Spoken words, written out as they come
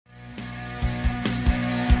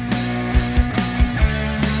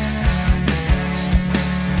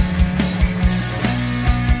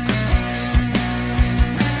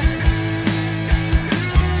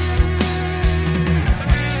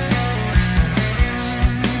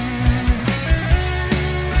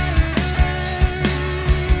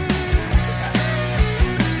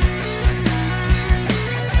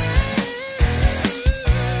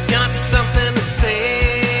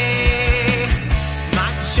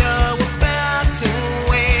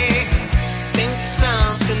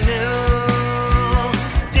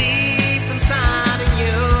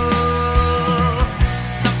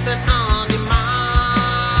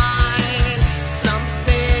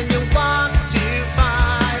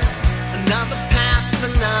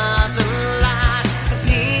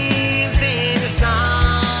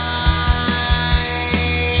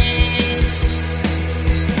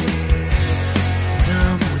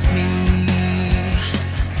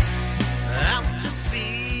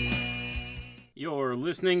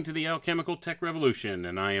listening to the Alchemical Tech Revolution,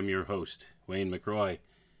 and I am your host, Wayne McRoy.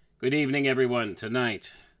 Good evening, everyone.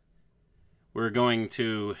 Tonight, we're going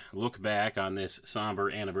to look back on this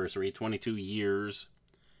somber anniversary, 22 years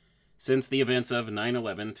since the events of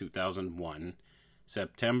 9/11/2001,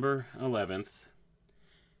 September 11th,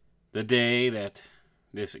 the day that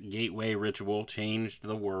this gateway ritual changed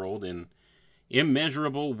the world in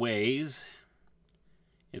immeasurable ways.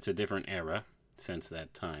 It's a different era since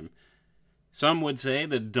that time. Some would say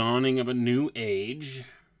the dawning of a new age.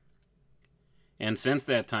 And since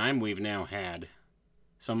that time, we've now had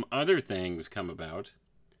some other things come about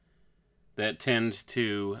that tend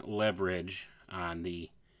to leverage on the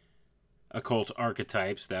occult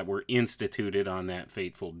archetypes that were instituted on that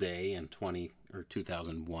fateful day in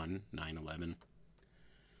 2001, 9/11.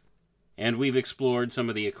 And we've explored some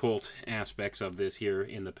of the occult aspects of this here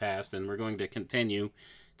in the past, and we're going to continue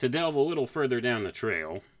to delve a little further down the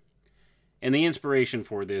trail. And the inspiration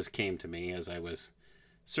for this came to me as I was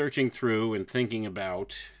searching through and thinking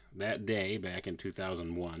about that day back in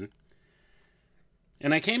 2001.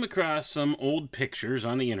 And I came across some old pictures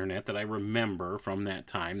on the internet that I remember from that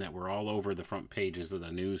time that were all over the front pages of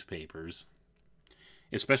the newspapers,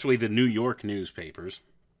 especially the New York newspapers.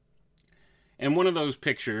 And one of those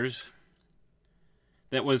pictures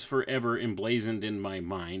that was forever emblazoned in my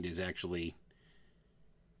mind is actually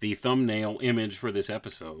the thumbnail image for this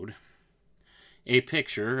episode. A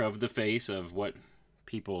picture of the face of what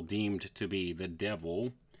people deemed to be the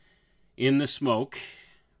devil in the smoke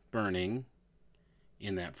burning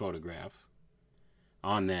in that photograph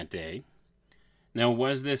on that day. Now,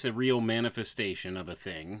 was this a real manifestation of a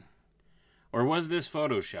thing, or was this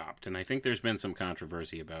photoshopped? And I think there's been some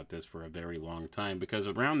controversy about this for a very long time, because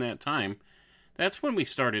around that time, that's when we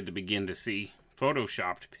started to begin to see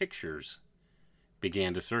photoshopped pictures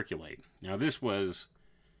began to circulate. Now, this was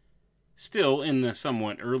still in the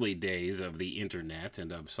somewhat early days of the internet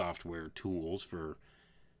and of software tools for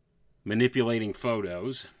manipulating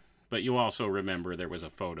photos, but you also remember there was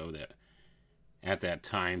a photo that at that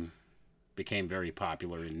time became very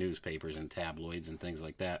popular in newspapers and tabloids and things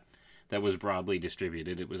like that, that was broadly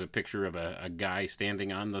distributed. It was a picture of a guy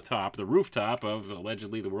standing on the rooftop of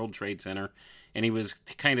allegedly the World Trade Center, and he was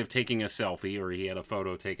kind of taking a selfie, or he had a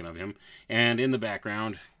photo taken of him, and in the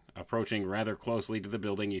background, approaching rather closely to the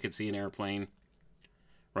building, you could see an airplane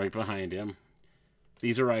right behind him.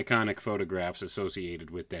 These are iconic photographs associated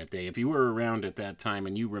with that day. If you were around at that time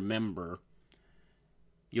and you remember,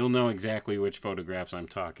 you'll know exactly which photographs I'm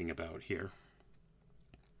talking about here.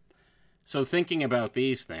 So thinking about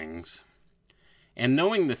these things, and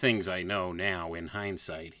knowing the things I know now in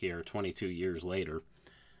hindsight here, 22 years later,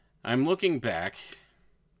 I'm looking back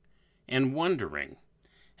and wondering,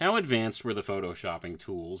 how advanced were the photoshopping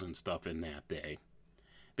tools and stuff in that day?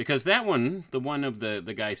 Because that one, the one of the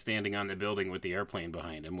guy standing on the building with the airplane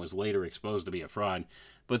behind him, was later exposed to be a fraud.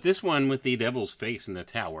 But this one with the devil's face in the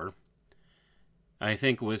tower, I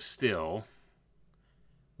think was still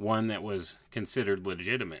one that was considered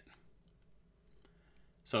legitimate.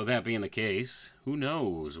 So that being the case, who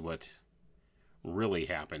knows what really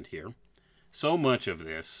happened here? So much of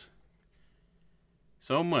this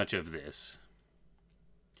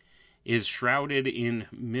is shrouded in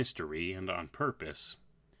mystery and on purpose,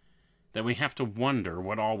 that we have to wonder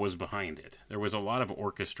what all was behind it. There was a lot of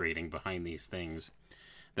orchestrating behind these things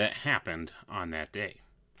that happened on that day.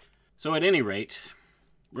 So at any rate,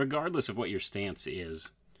 regardless of what your stance is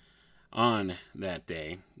on that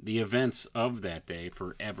day, the events of that day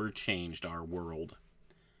forever changed our world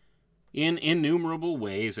in innumerable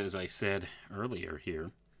ways, as I said earlier here.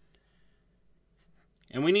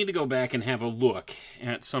 And we need to go back and have a look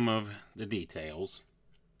at some of the details,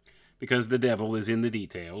 because the devil is in the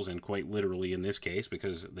details, and quite literally in this case,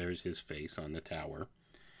 because there's his face on the tower.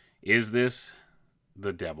 Is this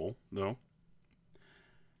the devil, though?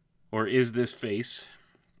 Or is this face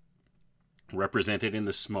represented in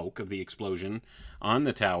the smoke of the explosion on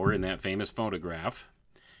the tower in that famous photograph?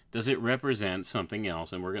 Does it represent something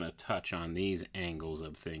else? And we're going to touch on these angles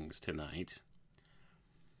of things tonight.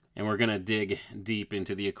 And we're going to dig deep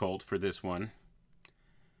into the occult for this one.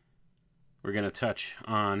 We're going to touch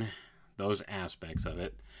on those aspects of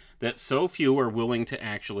it that so few are willing to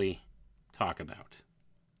actually talk about.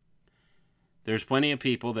 There's plenty of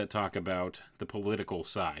people that talk about the political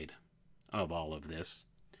side of all of this,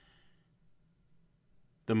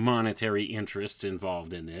 the monetary interests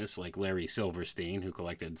involved in this, like Larry Silverstein, who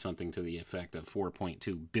collected something to the effect of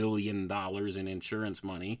 $4.2 billion in insurance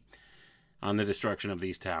money on the destruction of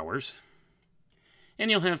these towers. And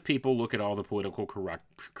you'll have people look at all the political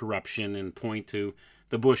corruption and point to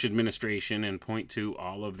the Bush administration and point to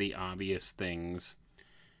all of the obvious things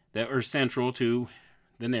that are central to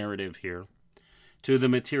the narrative here, to the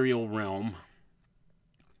material realm.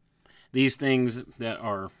 These things that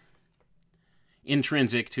are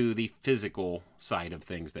intrinsic to the physical side of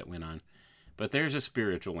things that went on. But there's a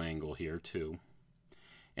spiritual angle here, too.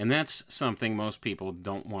 And that's something most people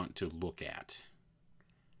don't want to look at.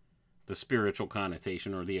 The spiritual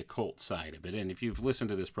connotation or the occult side of it. And if you've listened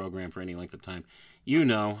to this program for any length of time, you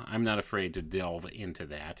know I'm not afraid to delve into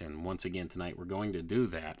that. And once again tonight we're going to do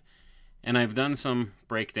that. And I've done some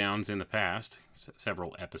breakdowns in the past,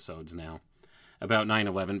 several episodes now, about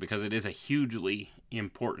 9/11 because it is a hugely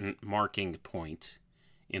important marking point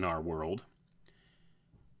in our world.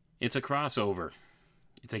 It's a crossover.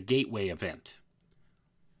 It's a gateway event.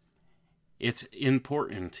 It's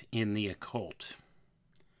important in the occult.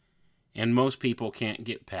 And most people can't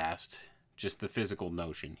get past just the physical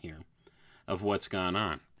notion here of what's gone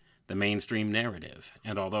on. The mainstream narrative.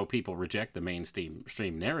 And although people reject the mainstream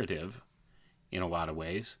narrative in a lot of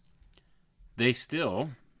ways, they still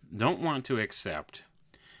don't want to accept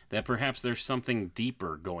that perhaps there's something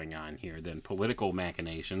deeper going on here than political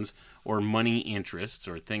machinations or money interests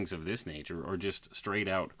or things of this nature, or just straight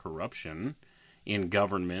out corruption in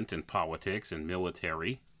government and politics and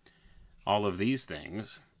military, all of these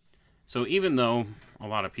things. So even though a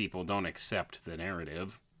lot of people don't accept the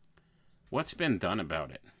narrative, what's been done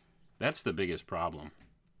about it? That's the biggest problem.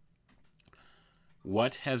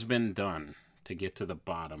 What has been done to get to the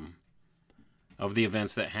bottom of the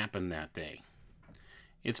events that happened that day?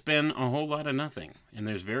 It's been a whole lot of nothing, and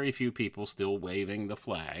there's very few people still waving the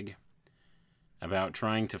flag about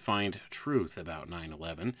trying to find truth about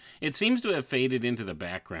 9/11. It seems to have faded into the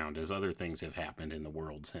background as other things have happened in the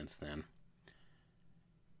world since then.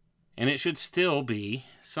 And it should still be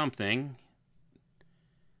something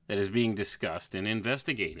that is being discussed and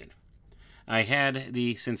investigated. I had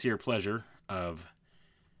the sincere pleasure of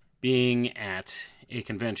being at a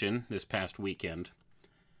convention this past weekend,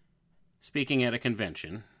 speaking at a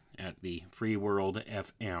convention at the Free World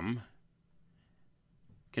FM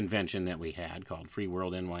convention that we had called Free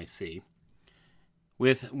World NYC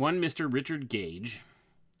with one Mr. Richard Gage.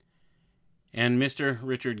 And Mr.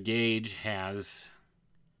 Richard Gage has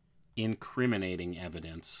incriminating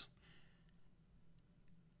evidence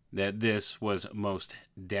that this was most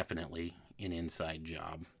definitely an inside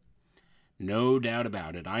job. No doubt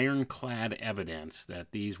about it. Ironclad evidence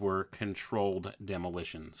that these were controlled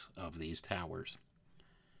demolitions of these towers.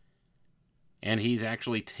 And he's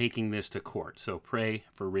actually taking this to court. So pray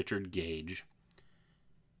for Richard Gage.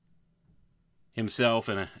 Himself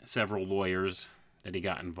and several lawyers that he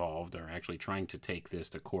got involved are actually trying to take this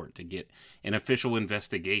to court to get an official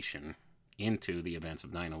investigation into the events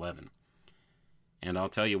of 9/11. And I'll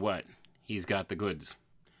tell you what, he's got the goods.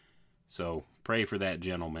 So pray for that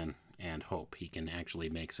gentleman and hope he can actually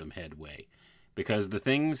make some headway. Because the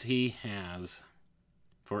things he has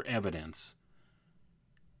for evidence,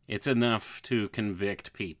 it's enough to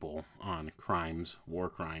convict people on crimes, war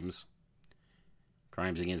crimes,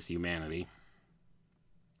 crimes against humanity,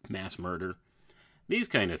 mass murder, these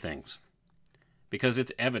kind of things. Because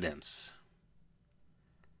it's evidence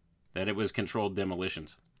that it was controlled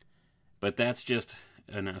demolitions. But that's just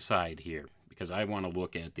an aside here, because I want to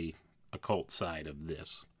look at the occult side of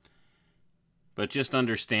this. But just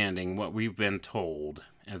understanding what we've been told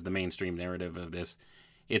as the mainstream narrative of this,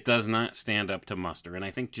 it does not stand up to muster. And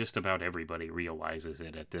I think just about everybody realizes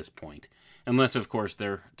it at this point. Unless, of course,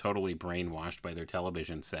 they're totally brainwashed by their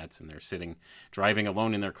television sets and they're sitting, driving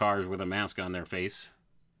alone in their cars with a mask on their face.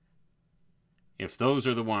 If those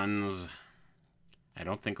are the ones, I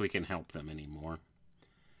don't think we can help them anymore.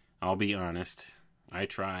 I'll be honest. I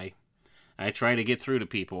try to get through to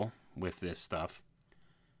people with this stuff.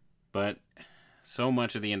 But so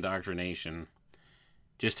much of the indoctrination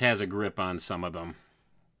just has a grip on some of them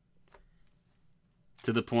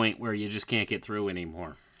to the point where you just can't get through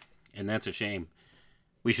anymore. And that's a shame.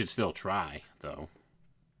 We should still try, though.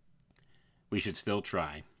 We should still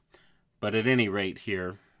try. But at any rate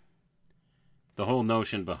here, the whole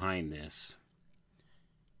notion behind this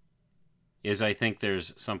is I think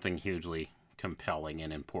there's something hugely compelling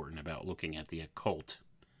and important about looking at the occult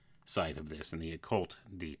side of this and the occult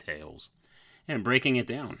details and breaking it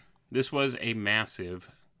down. This was a massive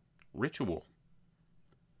ritual.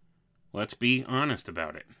 Let's be honest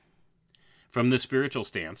about it. From the spiritual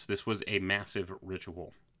stance, this was a massive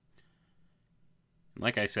ritual.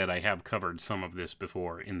 Like I said, I have covered some of this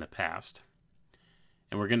before in the past.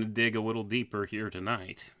 And we're going to dig a little deeper here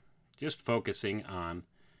tonight, just focusing on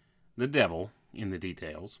the devil in the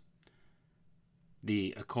details,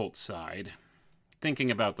 the occult side, thinking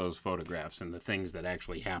about those photographs and the things that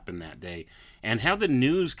actually happened that day and how the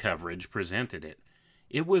news coverage presented it.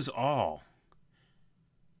 It was all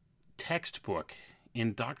textbook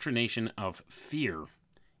indoctrination of fear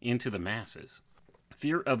into the masses.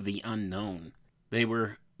 Fear of the unknown. They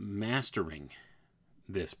were mastering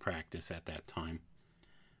this practice at that time.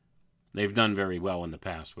 They've done very well in the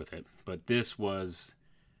past with it, but this was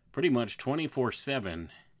pretty much 24/7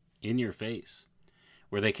 in your face,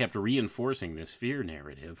 where they kept reinforcing this fear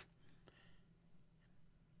narrative,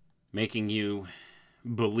 making you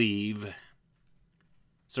believe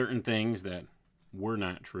certain things that were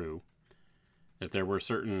not true, that there were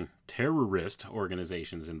certain terrorist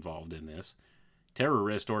organizations involved in this,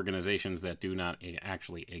 terrorist organizations that do not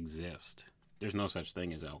actually exist. There's no such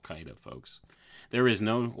thing as Al-Qaeda, folks. There is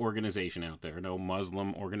no organization out there, no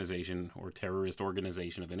Muslim organization or terrorist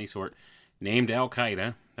organization of any sort named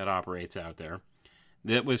Al-Qaeda that operates out there.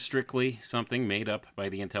 That was strictly something made up by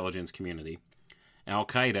the intelligence community.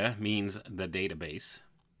 Al-Qaeda means the database.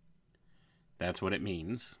 That's what it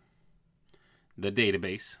means. The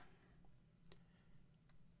database.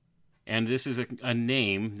 And this is a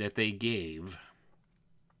name that they gave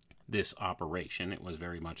this operation. It was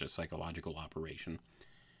very much a psychological operation.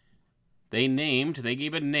 They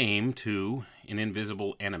gave a name to an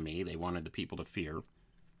invisible enemy they wanted the people to fear.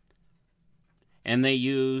 And they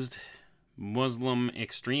used Muslim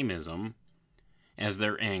extremism as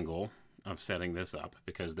their angle of setting this up,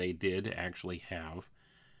 because they did actually have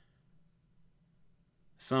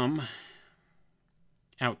some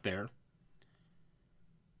out there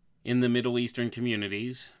in the Middle Eastern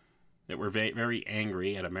communities that were very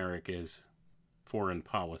angry at America's foreign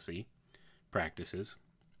policy practices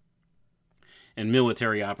and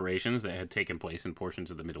military operations that had taken place in portions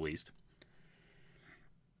of the Middle East.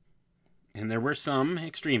 And there were some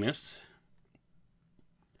extremists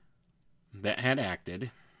that had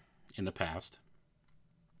acted in the past,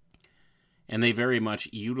 and they very much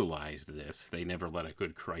utilized this. They never let a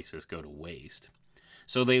good crisis go to waste.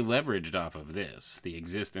 So they leveraged off of this, the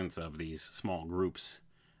existence of these small groups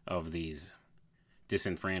of these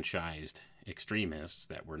disenfranchised extremists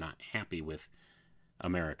that were not happy with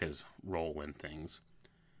America's role in things.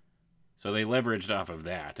 So they leveraged off of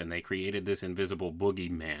that, and they created this invisible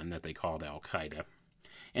boogeyman that they called Al-Qaeda.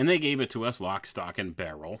 And they gave it to us lock, stock, and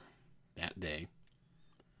barrel that day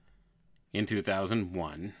in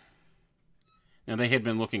 2001. Now, they had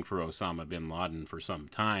been looking for Osama bin Laden for some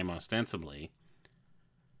time, ostensibly.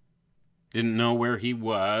 Didn't know where he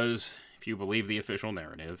was, if you believe the official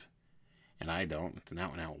narrative. And I don't. It's an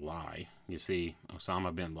out-and-out lie. You see,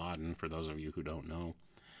 Osama bin Laden, for those of you who don't know,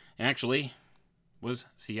 actually was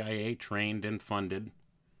CIA trained and funded.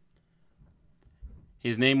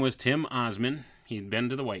 His name was Tim Osman. He'd been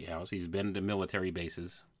to the White House. He's been to military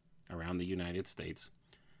bases around the United States.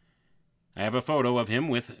 I have a photo of him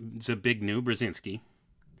with Zbigniew Brzezinski,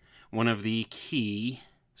 one of the key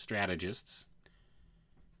strategists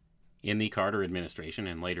in the Carter administration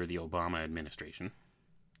and later the Obama administration.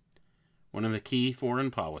 One of the key foreign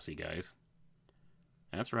policy guys.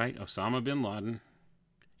 That's right, Osama bin Laden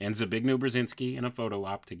and Zbigniew Brzezinski in a photo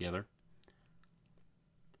op together.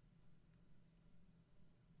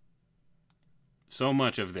 So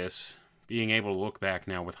much of this, being able to look back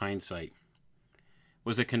now with hindsight,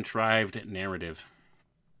 was a contrived narrative.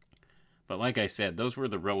 But like I said, those were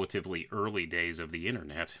the relatively early days of the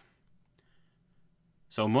internet.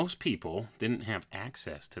 So most people didn't have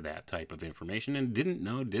access to that type of information and didn't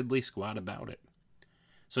know diddly squat about it.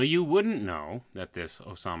 So you wouldn't know that this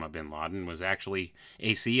Osama bin Laden was actually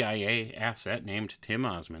a CIA asset named Tim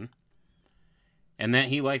Osman, and that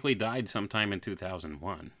he likely died sometime in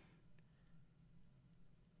 2001.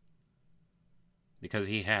 Because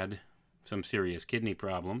he had some serious kidney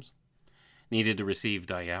problems, needed to receive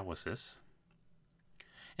dialysis.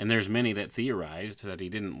 And there's many that theorized that he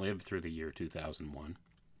didn't live through the year 2001.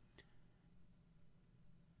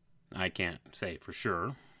 I can't say for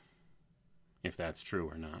sure if that's true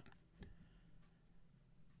or not.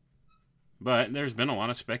 But there's been a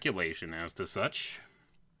lot of speculation as to such.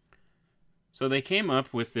 So they came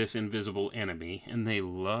up with this invisible enemy, and they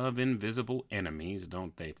love invisible enemies,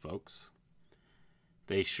 don't they, folks?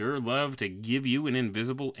 They sure love to give you an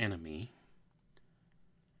invisible enemy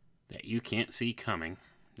that you can't see coming,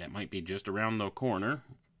 that might be just around the corner,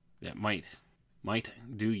 that might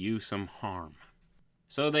do you some harm.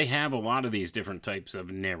 So they have a lot of these different types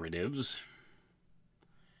of narratives.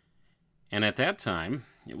 And at that time,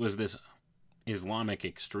 it was this Islamic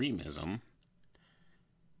extremism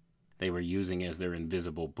they were using as their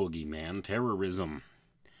invisible boogeyman, terrorism.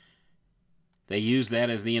 They used that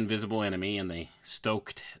as the invisible enemy, and they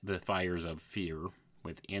stoked the fires of fear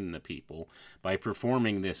within the people by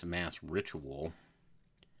performing this mass ritual.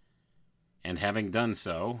 And having done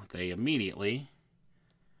so, they immediately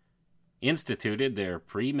instituted their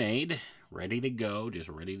pre-made, ready to go, just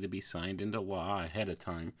ready to be signed into law ahead of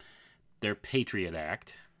time, their Patriot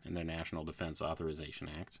Act and their National Defense Authorization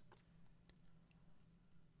Act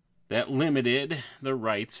that limited the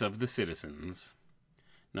rights of the citizens.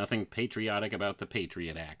 Nothing patriotic about the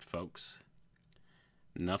Patriot Act, folks.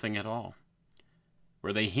 Nothing at all.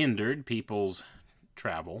 Where they hindered people's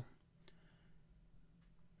travel,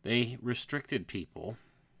 they restricted people.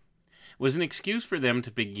 It was an excuse for them to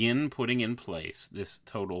begin putting in place this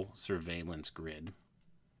total surveillance grid.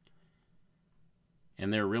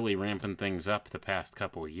 And they're really ramping things up the past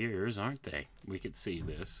couple of years, aren't they? We could see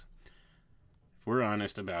this. If we're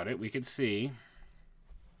honest about it, we could see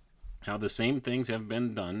how the same things have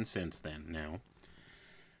been done since then now,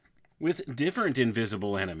 with different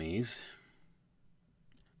invisible enemies,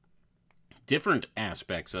 different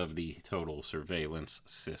aspects of the total surveillance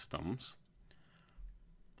systems.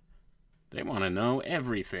 They want to know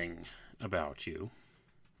everything about you.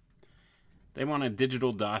 They want a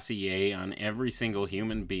digital dossier on every single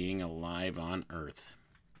human being alive on Earth.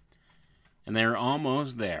 And they're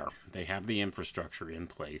almost there. They have the infrastructure in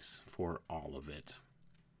place for all of it.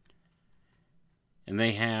 And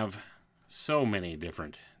they have so many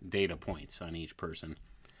different data points on each person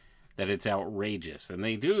that it's outrageous. And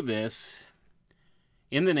they do this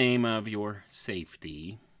in the name of your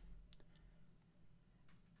safety,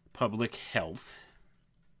 public health,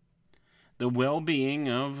 the well-being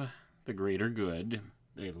of the greater good.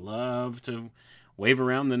 They love to wave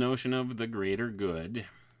around the notion of the greater good.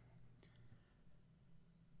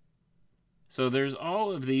 So there's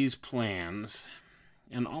all of these plans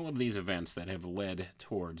and all of these events that have led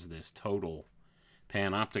towards this total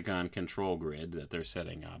panopticon control grid that they're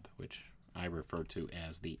setting up, which I refer to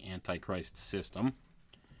as the Antichrist system,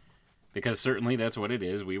 because certainly that's what it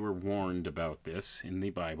is. We were warned about this in the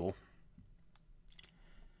Bible.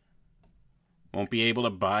 Won't be able to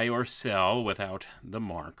buy or sell without the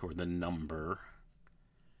mark or the number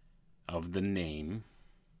of the name.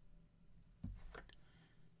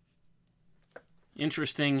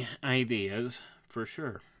 Interesting ideas, for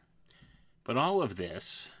sure. But all of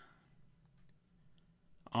this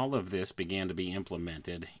began to be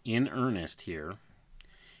implemented in earnest here,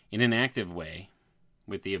 in an active way,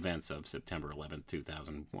 with the events of September 11th,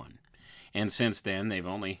 2001. And since then, they've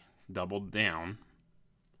only doubled down.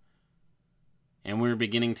 And we're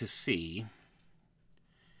beginning to see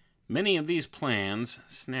many of these plans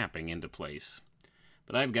snapping into place.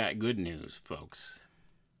 But I've got good news, folks.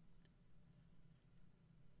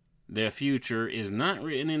 The future is not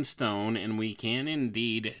written in stone, and we can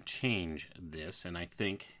indeed change this. And I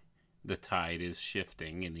think the tide is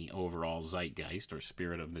shifting in the overall zeitgeist or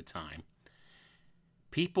spirit of the time.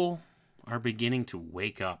 People are beginning to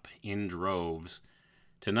wake up in droves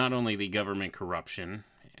to not only the government corruption,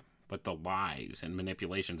 but the lies and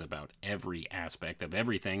manipulations about every aspect of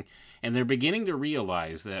everything. And they're beginning to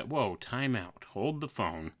realize that, whoa, time out, hold the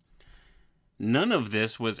phone. None of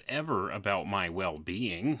this was ever about my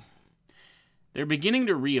well-being. They're beginning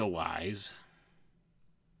to realize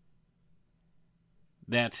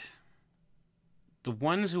that the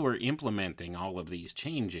ones who are implementing all of these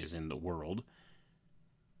changes in the world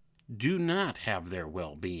do not have their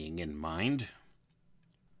well-being in mind.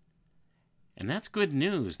 And that's good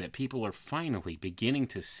news that people are finally beginning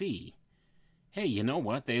to see, hey, you know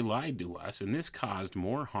what? They lied to us, and this caused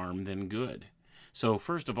more harm than good. So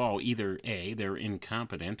first of all, either A, they're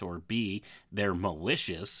incompetent, or B, they're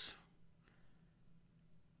malicious.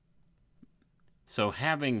 So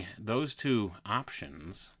having those two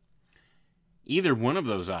options, either one of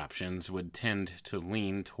those options would tend to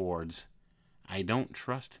lean towards, I don't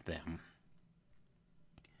trust them.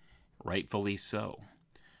 Rightfully so.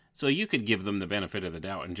 So you could give them the benefit of the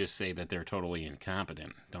doubt and just say that they're totally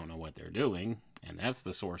incompetent, don't know what they're doing, and that's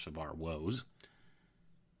the source of our woes.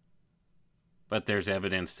 But there's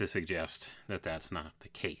evidence to suggest that that's not the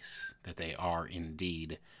case, that they are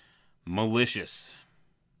indeed malicious.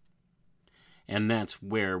 And that's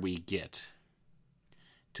where we get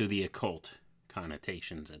to the occult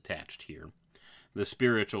connotations attached here. The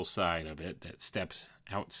spiritual side of it that steps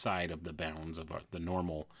outside of the bounds of the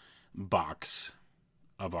normal box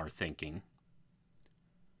of our thinking.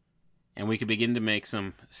 And we can begin to make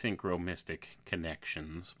some synchromistic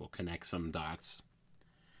connections. We'll connect some dots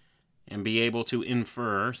and be able to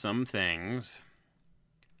infer some things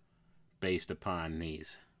based upon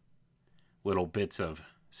these little bits of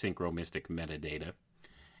synchromistic metadata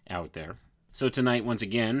out there. So tonight, once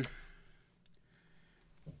again,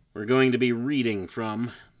 we're going to be reading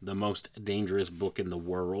from The Most Dangerous Book in the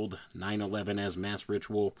World, 9/11 as Mass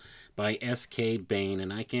Ritual by S.K. Bain,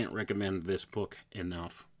 and I can't recommend this book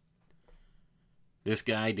enough. This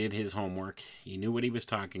guy did his homework. He knew what he was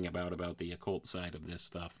talking about the occult side of this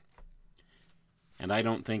stuff. And I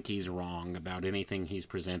don't think he's wrong about anything he's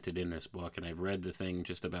presented in this book, and I've read the thing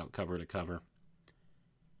just about cover to cover.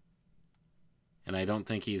 And I don't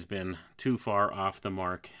think he's been too far off the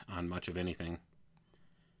mark on much of anything.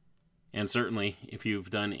 And certainly, if you've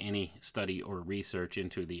done any study or research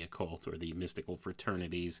into the occult or the mystical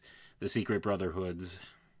fraternities, the secret brotherhoods,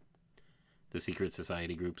 the secret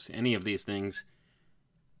society groups, any of these things,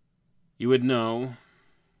 you would know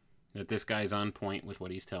that this guy's on point with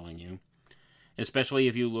what he's telling you, especially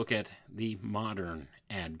if you look at the modern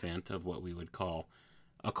advent of what we would call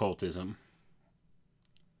occultism.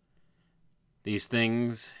 These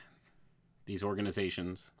things, these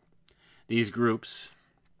organizations, these groups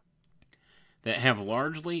that have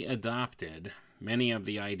largely adopted many of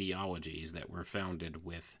the ideologies that were founded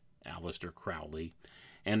with Aleister Crowley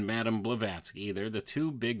and Madame Blavatsky, they're the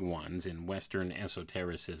two big ones in Western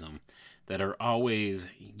esotericism that are always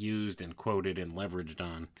used and quoted and leveraged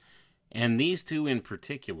on. And these two in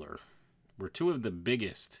particular were two of the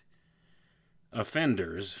biggest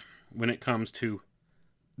offenders when it comes to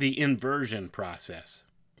the inversion process,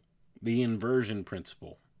 the inversion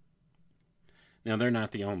principle. Now, they're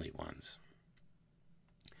not the only ones.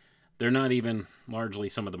 They're not even largely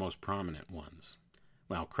some of the most prominent ones.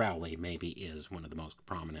 Well, Crowley maybe is one of the most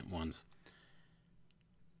prominent ones.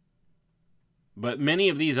 But many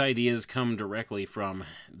of these ideas come directly from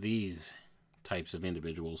these types of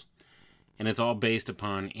individuals, and it's all based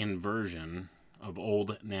upon inversion of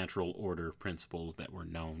old natural order principles that were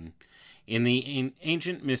known in the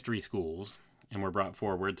ancient mystery schools and were brought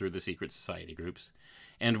forward through the secret society groups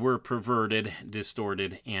and were perverted,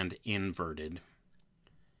 distorted, and inverted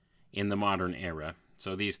in the modern era.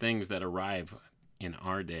 So these things that arrive in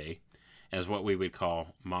our day as what we would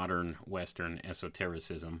call modern Western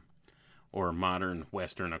esotericism or modern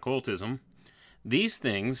Western occultism, these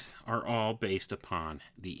things are all based upon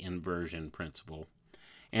the inversion principle.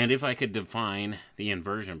 And if I could define the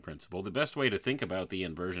inversion principle, the best way to think about the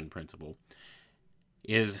inversion principle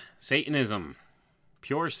is Satanism.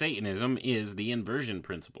 Pure Satanism is the inversion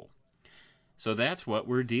principle. So that's what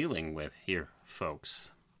we're dealing with here,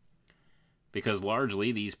 folks. Because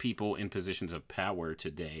largely these people in positions of power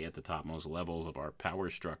today at the topmost levels of our power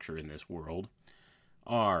structure in this world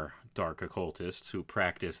are dark occultists who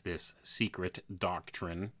practice this secret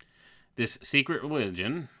doctrine, this secret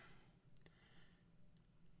religion.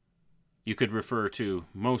 You could refer to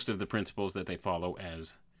most of the principles that they follow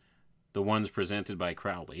as the ones presented by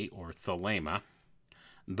Crowley, or Thelema.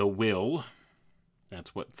 The will,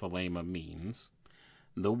 that's what Thelema means,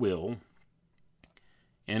 the will.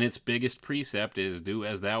 And its biggest precept is, do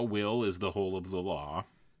as thou will is the whole of the law.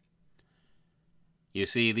 You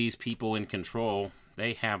see, these people in control,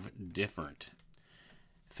 they have different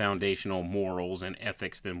foundational morals and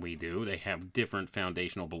ethics than we do. They have different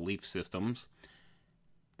foundational belief systems.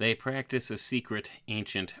 They practice a secret,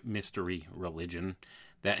 ancient mystery religion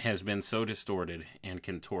that has been so distorted and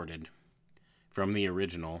contorted from the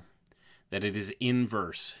original that it is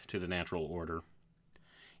inverse to the natural order.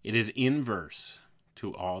 It is inverse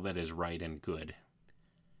to all that is right and good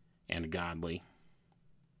and godly.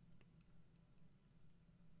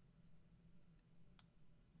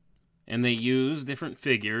 And they use different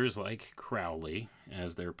figures like Crowley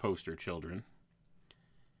as their poster children.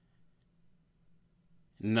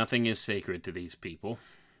 Nothing is sacred to these people.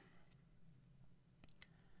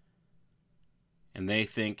 And they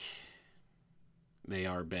think they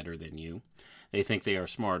are better than you. They think they are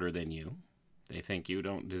smarter than you. They think you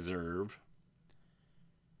don't deserve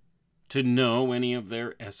to know any of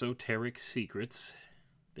their esoteric secrets.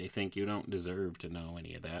 They think you don't deserve to know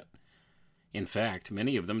any of that. In fact,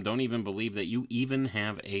 many of them don't even believe that you even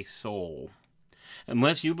have a soul.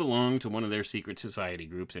 Unless you belong to one of their secret society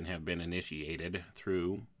groups and have been initiated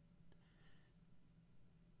through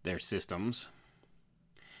their systems.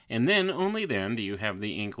 And then, only then, do you have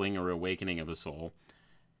the inkling or awakening of a soul.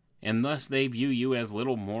 And thus they view you as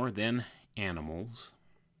little more than animals,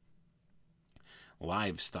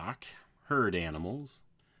 livestock, herd animals.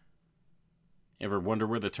 Ever wonder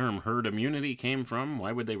where the term herd immunity came from?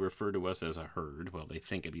 Why would they refer to us as a herd? Well, they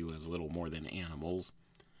think of you as little more than animals.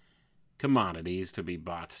 Commodities to be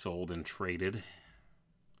bought, sold, and traded.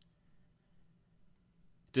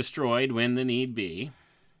 Destroyed when the need be.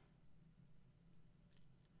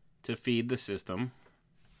 To feed the system.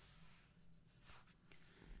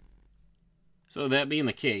 So that being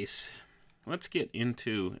the case, let's get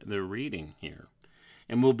into the reading here.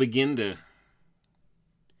 And we'll begin to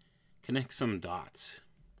connect some dots.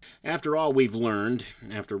 After all we've learned,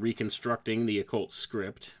 after reconstructing the occult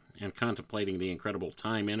script and contemplating the incredible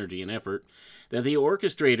time, energy, and effort that the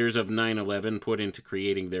orchestrators of 9/11 put into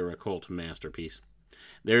creating their occult masterpiece,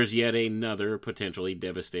 there's yet another potentially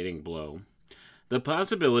devastating blow. The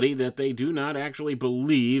possibility that they do not actually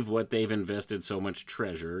believe what they've invested so much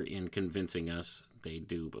treasure in convincing us they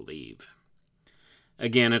do believe.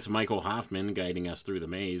 Again, it's Michael Hoffman guiding us through the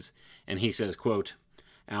maze, and he says, quote,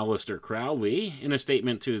 Aleister Crowley, in a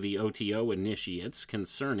statement to the OTO initiates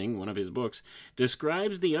concerning one of his books,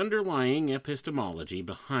 describes the underlying epistemology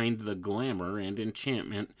behind the glamour and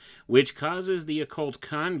enchantment which causes the occult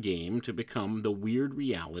con game to become the weird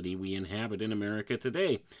reality we inhabit in America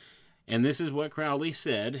today. And this is what Crowley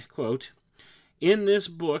said, quote, in this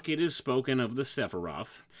book it is spoken of the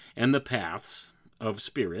Sephiroth and the paths of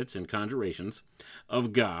spirits and conjurations,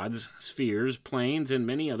 of gods, spheres, planes, and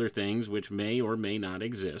many other things which may or may not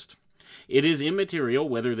exist. It is immaterial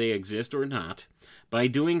whether they exist or not. By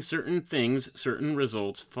doing certain things, certain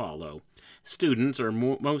results follow. Students are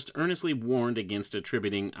most earnestly warned against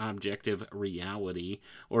attributing objective reality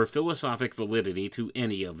or philosophic validity to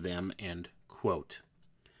any of them, end quote.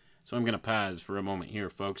 So I'm going to pause for a moment here,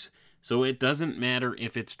 folks. So it doesn't matter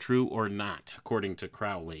if it's true or not, according to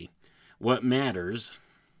Crowley. What matters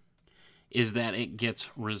is that it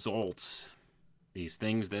gets results. These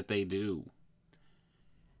things that they do,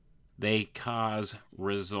 they cause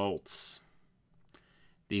results.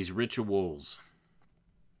 These rituals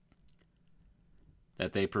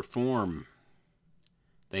that they perform,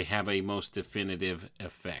 they have a most definitive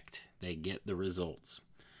effect. They get the results.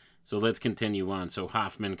 So let's continue on. So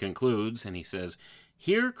Hoffman concludes, and he says,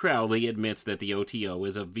 here Crowley admits that the OTO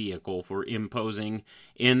is a vehicle for imposing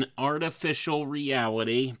an artificial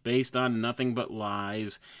reality based on nothing but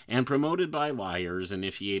lies and promoted by liars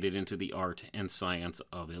initiated into the art and science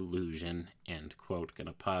of illusion, end quote.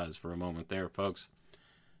 Gonna pause for a moment there, folks.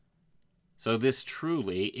 So this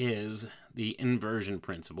truly is the inversion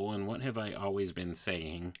principle, and what have I always been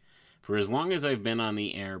saying for as long as I've been on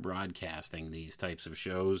the air broadcasting these types of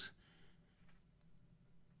shows?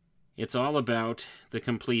 It's all about the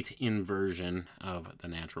complete inversion of the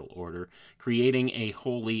natural order, creating a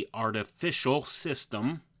wholly artificial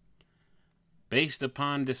system based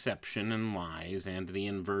upon deception and lies, and the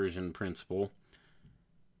inversion principle,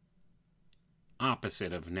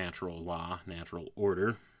 opposite of natural law, natural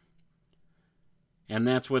order. And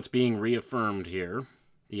that's what's being reaffirmed here.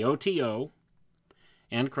 The OTO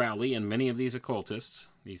and Crowley and many of these occultists,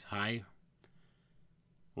 these high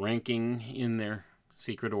ranking in their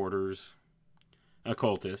secret orders,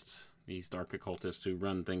 occultists, these dark occultists who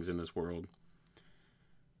run things in this world,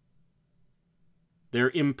 they're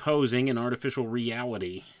imposing an artificial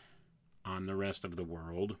reality on the rest of the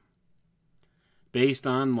world based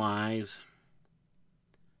on lies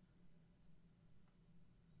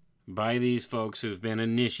by these folks who've been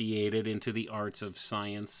initiated into the arts of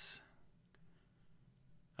science,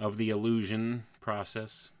 of the illusion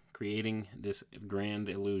process, creating this grand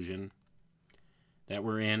illusion that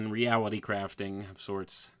we're in, reality crafting of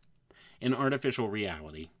sorts, an artificial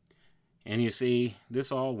reality. And you see,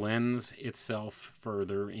 this all lends itself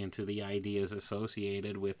further into the ideas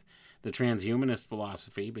associated with the transhumanist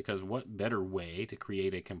philosophy, because what better way to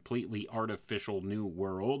create a completely artificial new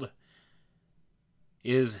world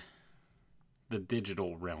is the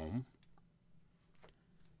digital realm.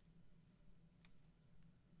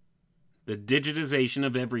 The digitization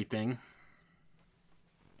of everything.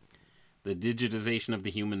 The digitization of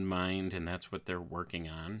the human mind, and that's what they're working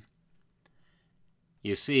on.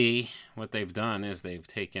 You see, what they've done is they've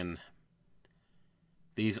taken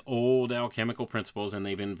these old alchemical principles and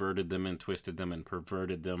they've inverted them and twisted them and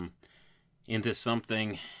perverted them into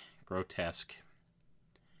something grotesque.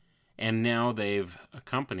 And now they've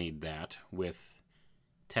accompanied that with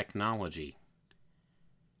technology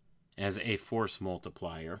as a force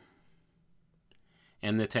multiplier.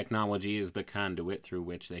 And the technology is the conduit through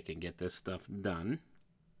which they can get this stuff done.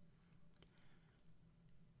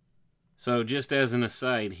 So just as an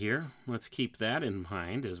aside here, let's keep that in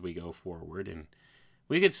mind as we go forward. And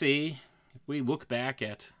we could see, if we look back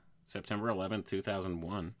at September 11th,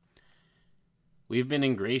 2001, we've been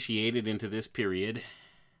ingratiated into this period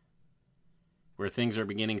where things are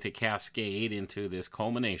beginning to cascade into this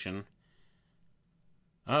culmination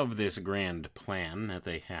of this grand plan that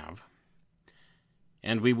they have.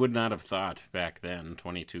 And we would not have thought back then,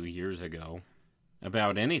 22 years ago,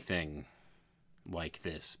 about anything like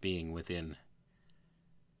this being within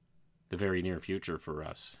the very near future for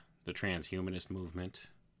us. the transhumanist movement,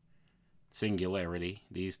 singularity,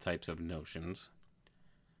 these types of notions.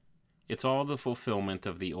 It's all the fulfillment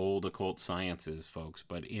of the old occult sciences, folks,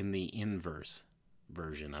 but in the inverse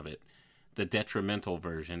version of it, the detrimental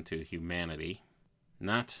version to humanity,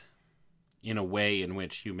 not in a way in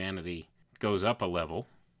which humanity goes up a level,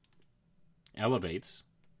 elevates,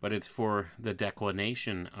 but it's for the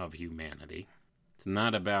declination of humanity. It's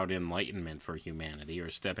not about enlightenment for humanity or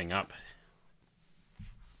stepping up,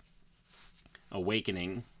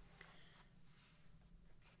 awakening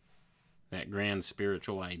that grand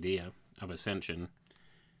spiritual idea of ascension.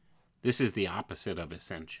 This is the opposite of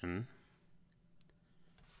ascension.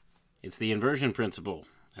 It's the inversion principle.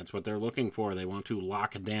 That's what they're looking for. They want to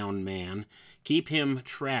lock down man, keep him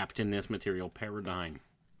trapped in this material paradigm.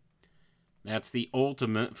 That's the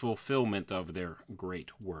ultimate fulfillment of their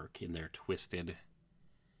great work in their twisted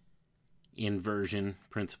inversion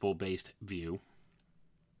principle-based view.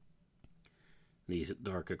 These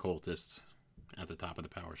dark occultists at the top of the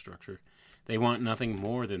power structure, they want nothing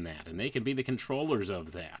more than that, and they can be the controllers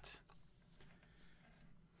of that.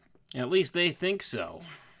 At least they think so.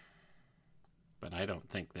 But I don't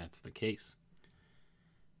think that's the case.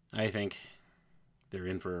 I think they're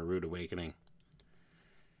in for a rude awakening.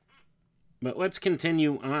 But let's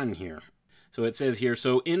continue on here. So it says here,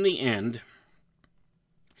 so in the end,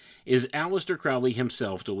 is Aleister Crowley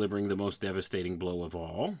himself delivering the most devastating blow of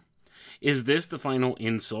all? Is this the final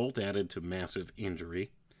insult added to massive injury?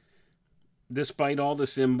 Despite all the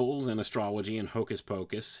symbols and astrology and hocus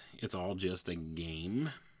pocus, it's all just a game.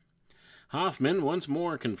 Hoffman once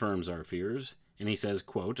more confirms our fears, and he says,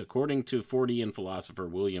 quote, according to Fortean philosopher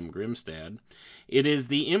William Grimstad, it is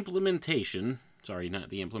the implementation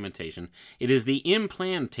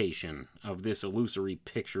of this illusory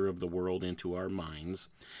picture of the world into our minds,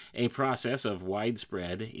 a process of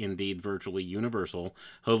widespread, indeed virtually universal,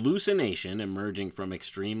 hallucination emerging from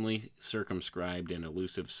extremely circumscribed and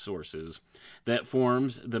elusive sources that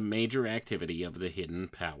forms the major activity of the hidden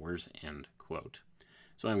powers, end quote.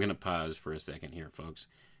 So I'm going to pause for a second here, folks.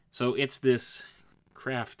 So it's this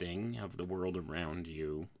crafting of the world around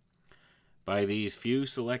you by these few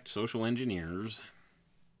select social engineers.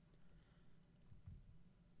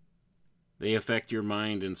 They affect your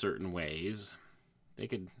mind in certain ways. They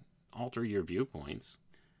could alter your viewpoints.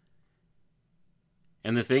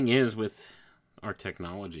 And the thing is, with our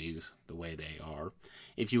technologies the way they are,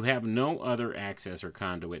 if you have no other access or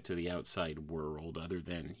conduit to the outside world other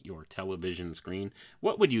than your television screen,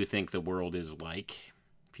 what would you think the world is like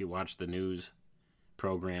if you watch the news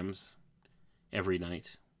programs every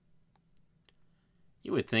night?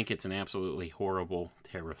 You would think it's an absolutely horrible,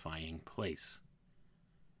 terrifying place.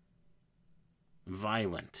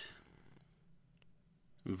 Violent,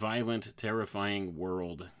 terrifying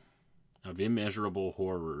world of immeasurable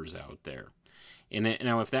horrors out there. And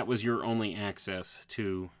now, if that was your only access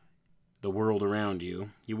to the world around you,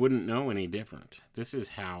 you wouldn't know any different. This is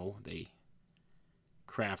how they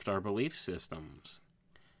craft our belief systems.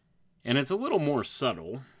 And it's a little more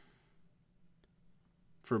subtle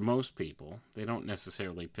for most people. They don't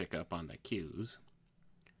necessarily pick up on the cues.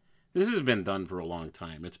 This has been done for a long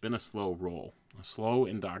time. It's been a slow roll, a slow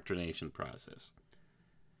indoctrination process.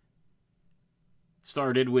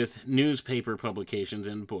 Started with newspaper publications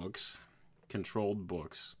and books, controlled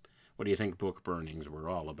books. What do you think book burnings were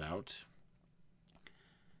all about?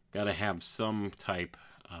 Got to have some type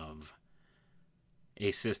of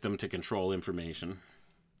a system to control information.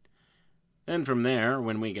 Then from there,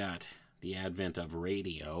 when we got the advent of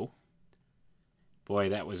radio, boy,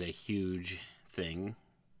 that was a huge thing,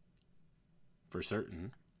 for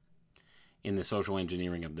certain, in the social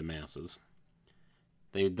engineering of the masses.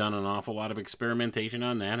 They've done an awful lot of experimentation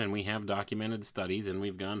on that, and we have documented studies, and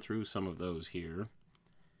we've gone through some of those here,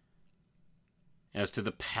 as to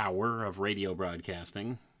the power of radio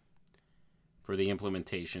broadcasting for the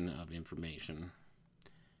implementation of information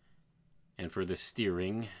and for the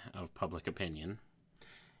steering of public opinion.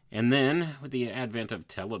 And then, with the advent of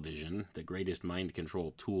television, the greatest mind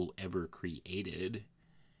control tool ever created,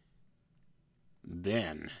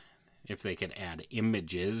 then, if they could add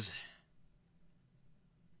images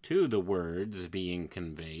to the words being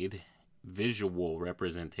conveyed, visual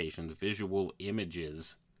representations, visual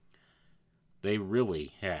images, they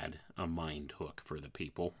really had a mind hook for the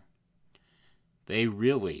people. They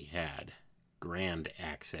really had grand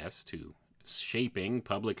access to shaping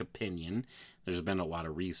public opinion. There's been a lot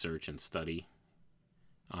of research and study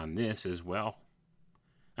on this as well.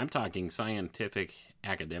 I'm talking scientific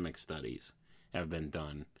academic studies have been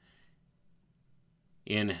done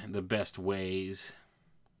in the best ways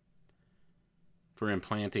for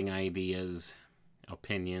implanting ideas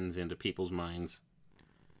opinions into people's minds.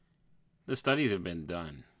 The studies have been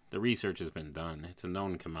done. The research has been done. It's a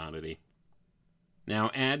known commodity.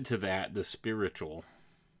 Now add to that the spiritual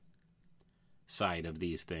side of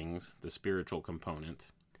these things, the spiritual component,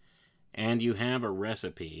 and you have a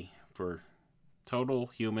recipe for total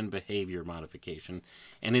human behavior modification,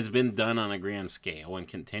 and it's been done on a grand scale and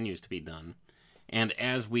continues to be done. And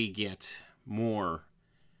as we get more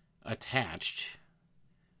attached,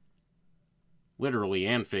 literally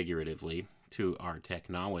and figuratively, to our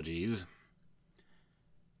technologies,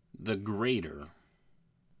 the greater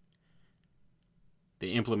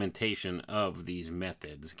the implementation of these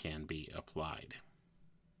methods can be applied.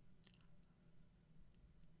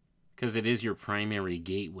 Because it is your primary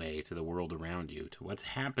gateway to the world around you, to what's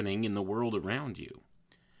happening in the world around you.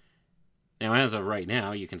 Now, as of right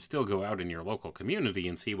now, you can still go out in your local community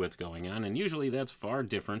and see what's going on, and usually that's far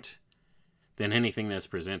different than anything that's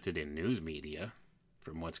presented in news media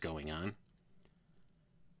from what's going on.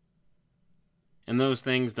 And those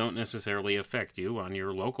things don't necessarily affect you on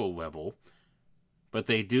your local level, but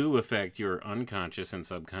they do affect your unconscious and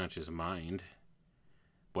subconscious mind,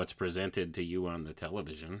 what's presented to you on the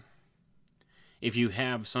television. If you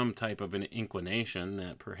have some type of an inclination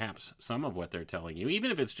that perhaps some of what they're telling you, even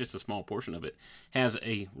if it's just a small portion of it, has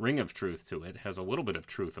a ring of truth to it, has a little bit of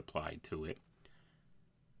truth applied to it,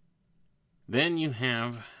 then you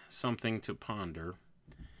have something to ponder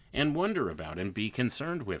and wonder about and be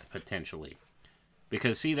concerned with, potentially.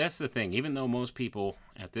 Because, see, that's the thing. Even though most people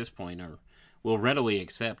at this point will readily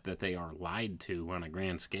accept that they are lied to on a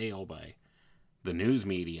grand scale by the news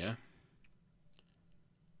media,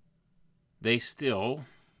 they still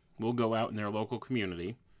will go out in their local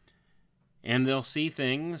community and they'll see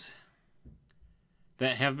things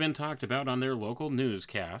that have been talked about on their local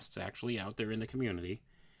newscasts, actually out there in the community,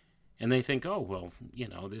 and they think, oh, well,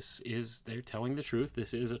 they're telling the truth,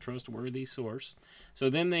 this is a trustworthy source. So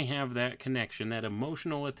then they have that connection, that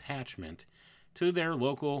emotional attachment to their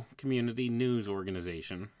local community news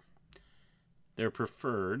organization, their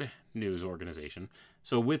preferred news organization.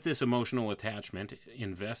 So with this emotional attachment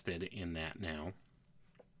invested in that now,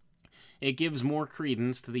 it gives more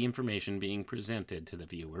credence to the information being presented to the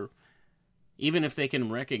viewer, even if they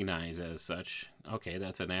can recognize as such, okay,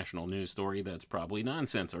 that's a national news story that's probably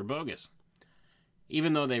nonsense or bogus.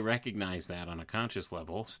 Even though they recognize that on a conscious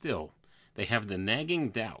level, still, they have the nagging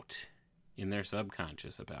doubt in their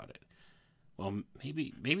subconscious about it. Well,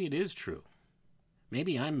 maybe it is true.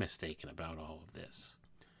 Maybe I'm mistaken about all of this.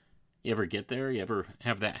 You ever get there? You ever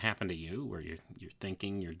have that happen to you where you're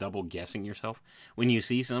thinking, you're double guessing yourself? When you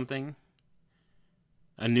see something,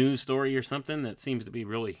 a news story or something that seems to be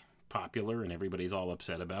really popular and everybody's all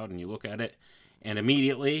upset about, and you look at it and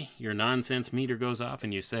immediately your nonsense meter goes off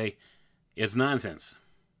and you say, it's nonsense.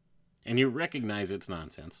 And you recognize it's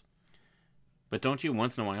nonsense. But don't you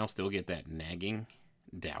once in a while still get that nagging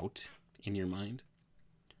doubt in your mind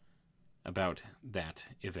about that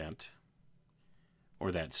event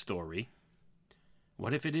or that story?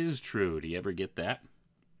 What if it is true? Do you ever get that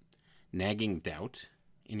nagging doubt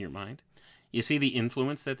in your mind? You see the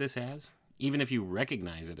influence that this has? Even if you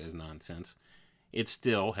recognize it as nonsense, it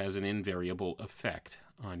still has an invariable effect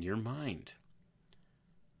on your mind.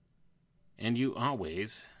 And you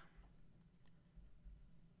always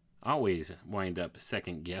wind up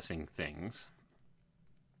second-guessing things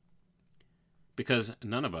because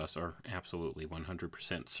none of us are absolutely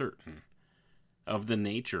 100% certain of the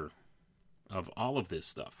nature of all of this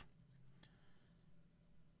stuff.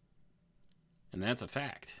 And that's a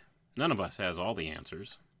fact. None of us has all the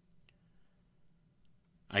answers.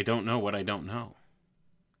 I don't know what I don't know.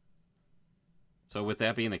 So with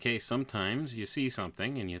that being the case, sometimes you see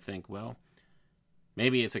something and you think, well,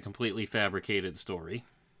 maybe it's a completely fabricated story.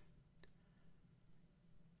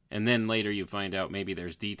 And then later you find out maybe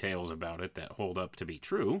there's details about it that hold up to be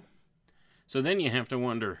true. So then you have to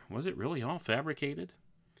wonder, was it really all fabricated?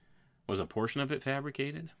 Was a portion of it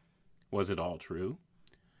fabricated? Was it all true?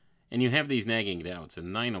 And you have these nagging doubts,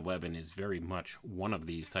 and 9/11 is very much one of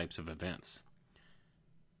these types of events.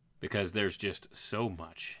 Because there's just so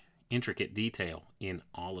much intricate detail in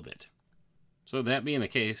all of it. So that being the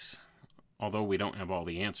case, although we don't have all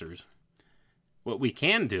the answers, what we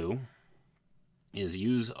can do is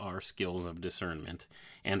use our skills of discernment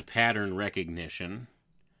and pattern recognition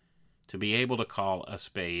to be able to call a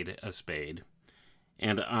spade a spade.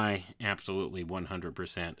 And I absolutely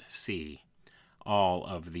 100% see all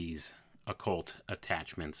of these occult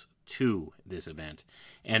attachments to this event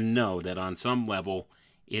and know that on some level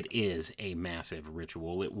it is a massive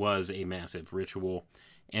ritual. It was a massive ritual,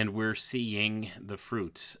 and we're seeing the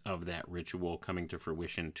fruits of that ritual coming to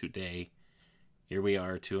fruition today Here we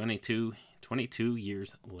are 22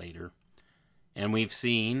 years later, and we've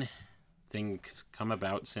seen things come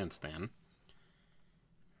about since then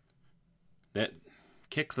that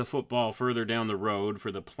kick the football further down the road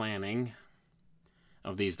for the planning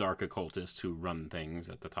of these dark occultists who run things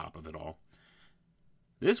at the top of it all.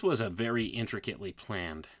 This was a very intricately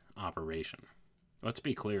planned operation. Let's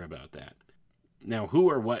be clear about that. Now,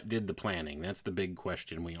 who or what did the planning? That's the big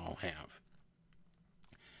question we all have.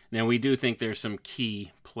 Now, we do think there's some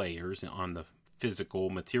key players on the physical,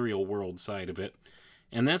 material world side of it,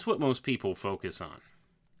 and that's what most people focus on.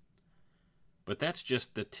 But that's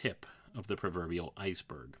just the tip of the proverbial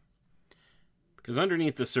iceberg. Because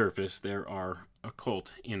underneath the surface, there are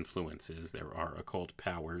occult influences, there are occult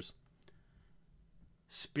powers,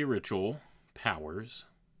 spiritual powers,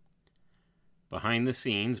 behind the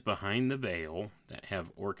scenes, behind the veil, that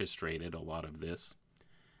have orchestrated a lot of this.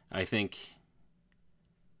 I think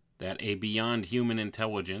that a beyond human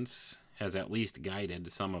intelligence has at least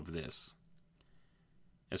guided some of this,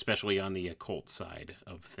 especially on the occult side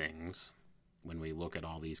of things, when we look at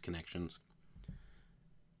all these connections.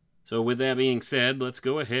 So with that being said, let's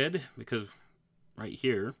go ahead, because right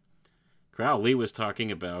here, Crowley was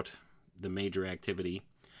talking about the major activity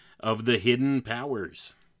of the hidden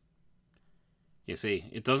powers. You see,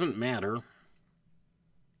 it doesn't matter,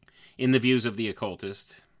 in the views of the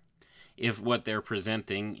occultist, if what they're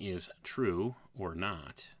presenting is true or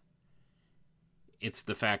not. It's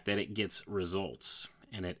the fact that it gets results,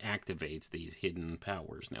 and it activates these hidden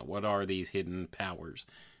powers. Now, what are these hidden powers?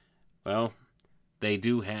 Well, they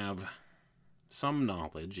do have some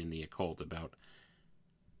knowledge in the occult about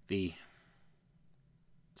the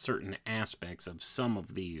certain aspects of some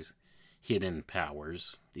of these hidden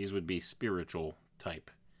powers. These would be spiritual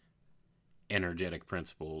type energetic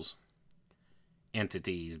principles,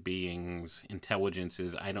 entities, beings,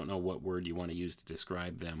 intelligences. I don't know what word you want to use to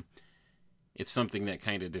describe them. It's something that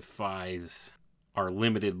kind of defies our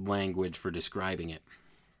limited language for describing it.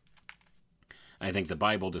 I think the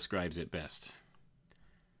Bible describes it best.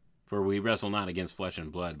 For we wrestle not against flesh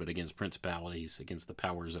and blood, but against principalities, against the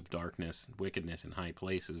powers of darkness, wickedness in high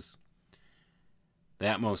places.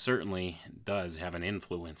 That most certainly does have an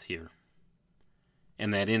influence here.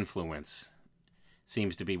 And that influence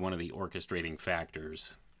seems to be one of the orchestrating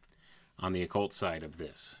factors on the occult side of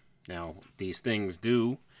this. Now, these things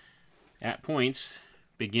do, at points,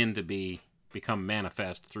 begin to become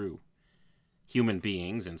manifest through human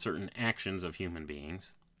beings and certain actions of human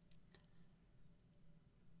beings.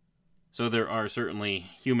 So there are certainly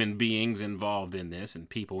human beings involved in this and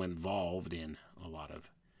people involved in a lot of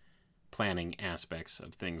planning aspects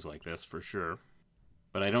of things like this, for sure.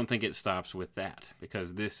 But I don't think it stops with that,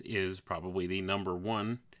 because this is probably the number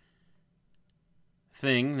one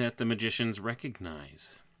thing that the magicians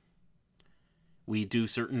recognize. We do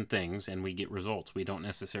certain things and we get results. We don't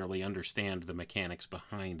necessarily understand the mechanics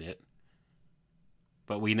behind it,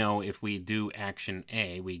 but we know if we do action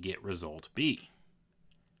A, we get result B.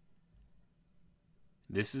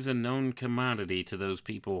 This is a known commodity to those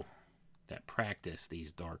people that practice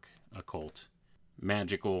these dark, occult,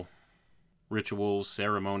 magical rituals,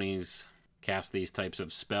 ceremonies, cast these types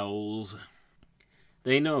of spells.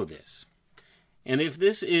 They know this. And if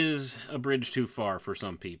this is a bridge too far for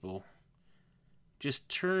some people, just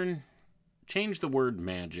change the word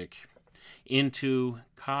magic into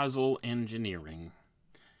causal engineering.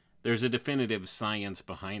 There's a definitive science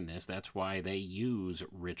behind this. That's why they use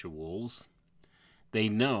rituals. They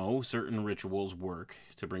know certain rituals work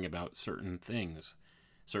to bring about certain things,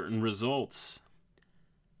 certain results.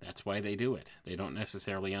 That's why they do it. They don't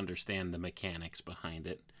necessarily understand the mechanics behind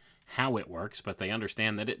it, how it works, but they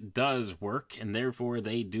understand that it does work, and therefore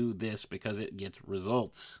they do this because it gets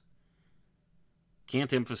results.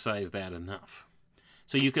 Can't emphasize that enough.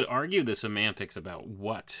 So you could argue the semantics about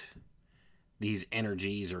what these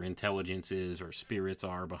energies or intelligences or spirits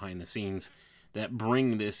are behind the scenes that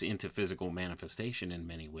bring this into physical manifestation in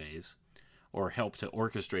many ways, or help to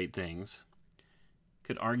orchestrate things.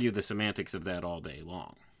 Could argue the semantics of that all day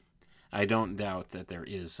long. I don't doubt that there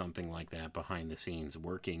is something like that behind the scenes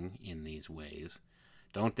working in these ways.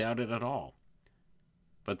 Don't doubt it at all.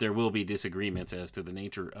 But there will be disagreements as to the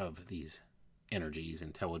nature of these energies,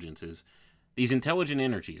 intelligences, these intelligent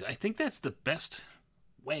energies. I think that's the best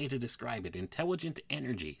way to describe it, intelligent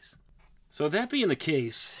energies. So that being the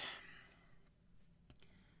case,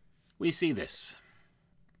 we see this.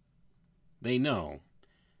 They know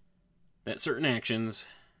that certain actions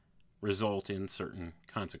result in certain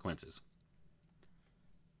consequences.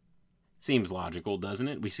 Seems logical, doesn't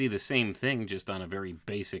it? We see the same thing just on a very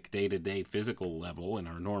basic day-to-day physical level in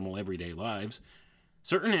our normal everyday lives.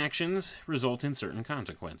 Certain actions result in certain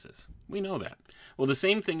consequences. We know that. Well, the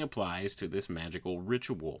same thing applies to this magical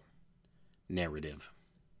ritual narrative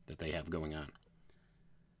that they have going on.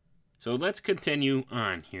 So let's continue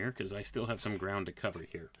on here, because I still have some ground to cover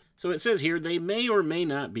here. So it says here, they may or may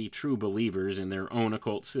not be true believers in their own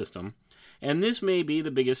occult system, and this may be the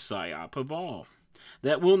biggest psyop of all.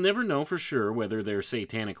 That we'll never know for sure whether they're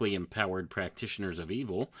satanically empowered practitioners of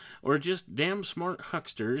evil, or just damn smart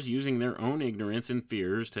hucksters using their own ignorance and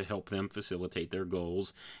fears to help them facilitate their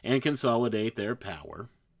goals and consolidate their power.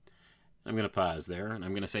 I'm going to pause there, and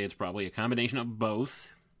I'm going to say it's probably a combination of both.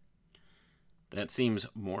 That seems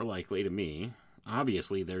more likely to me.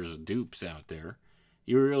 Obviously, there's dupes out there.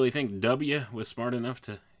 You really think W was smart enough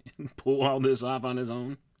to pull all this off on his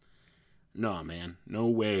own? No, man. No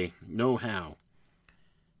way. No how.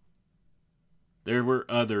 There were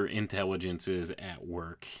other intelligences at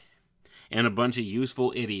work, and a bunch of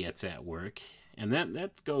useful idiots at work, and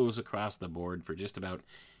that goes across the board for just about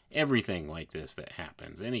everything like this that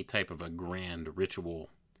happens. Any type of a grand ritual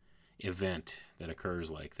event that occurs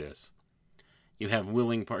like this. You have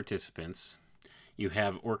willing participants, you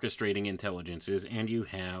have orchestrating intelligences, and you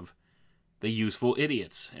have the useful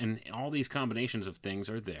idiots. And all these combinations of things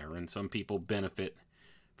are there, and some people benefit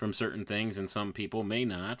from certain things, and some people may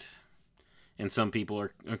not. And some people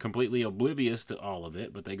are completely oblivious to all of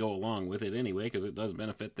it, but they go along with it anyway because it does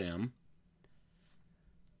benefit them.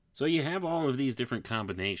 So you have all of these different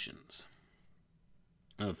combinations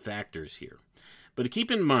of factors here. But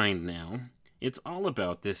keep in mind now, it's all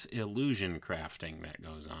about this illusion crafting that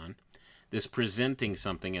goes on. This presenting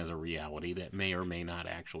something as a reality that may or may not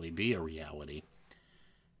actually be a reality.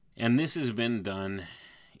 And this has been done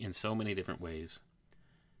in so many different ways.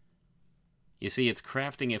 You see, it's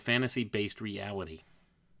crafting a fantasy-based reality.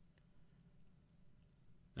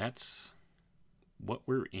 That's what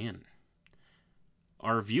we're in.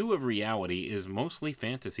 Our view of reality is mostly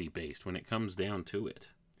fantasy-based when it comes down to it.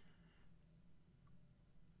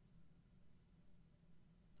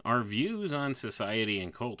 Our views on society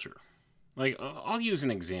and culture. Like, I'll use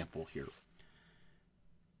an example here.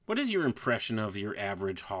 What is your impression of your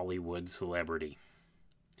average Hollywood celebrity?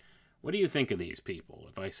 What do you think of these people?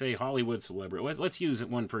 If I say Hollywood celebrity, let's use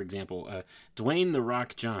one for example, Dwayne "The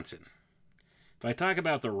Rock" Johnson. If I talk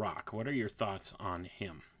about The Rock, what are your thoughts on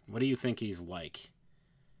him? What do you think he's like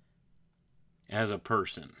as a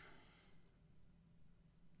person?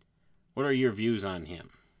 What are your views on him?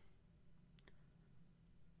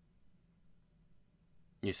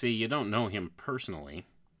 You see, you don't know him personally,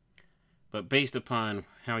 but based upon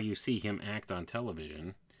how you see him act on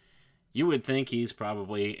television, you would think he's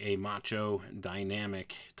probably a macho,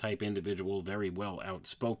 dynamic type individual, very well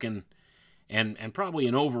outspoken, and probably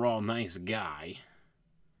an overall nice guy.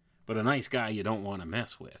 But a nice guy you don't want to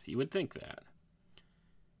mess with. You would think that.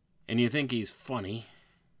 And you think he's funny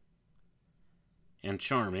and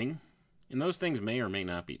charming, and those things may or may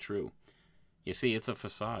not be true. You see, it's a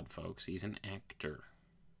facade, folks. He's an actor.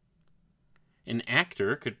 An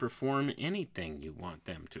actor could perform anything you want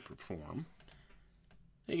them to perform.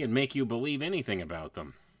 They can make you believe anything about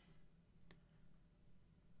them.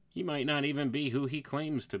 He might not even be who he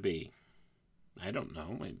claims to be. I don't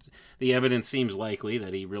know. The evidence seems likely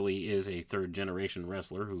that he really is a third-generation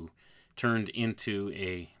wrestler who turned into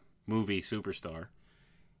a movie superstar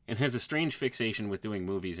and has a strange fixation with doing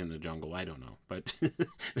movies in the jungle. I don't know, but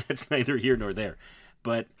that's neither here nor there.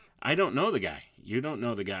 But I don't know the guy. You don't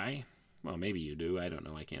know the guy. Well, maybe you do. I don't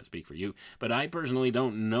know. I can't speak for you. But I personally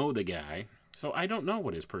don't know the guy. So I don't know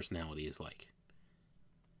what his personality is like.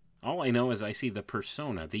 All I know is I see the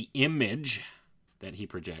persona, the image that he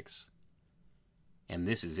projects. And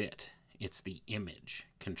this is it. It's the image,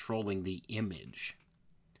 controlling the image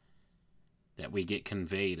that we get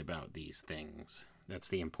conveyed about these things. That's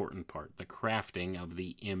the important part, the crafting of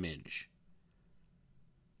the image.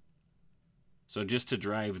 So just to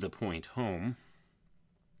drive the point home,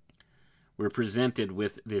 we're presented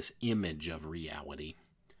with this image of reality.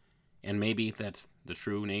 And maybe that's the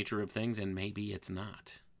true nature of things, and maybe it's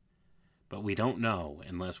not. But we don't know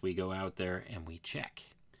unless we go out there and we check.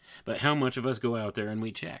 But how much of us go out there and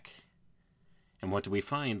we check? And what do we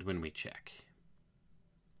find when we check?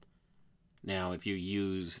 Now, if you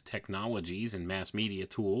use technologies and mass media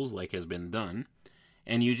tools like has been done,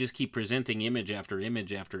 and you just keep presenting image after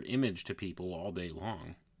image after image to people all day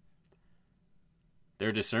long,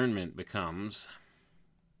 their discernment becomes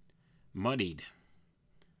muddied.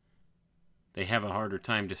 They have a harder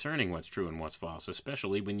time discerning what's true and what's false,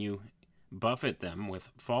 especially when you buffet them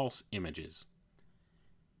with false images.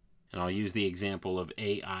 And I'll use the example of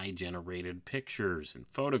AI-generated pictures and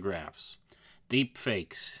photographs, deep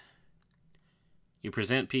fakes. You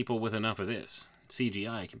present people with enough of this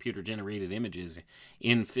CGI, computer-generated images,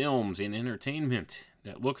 in films, in entertainment,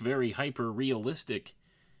 that look very hyper-realistic,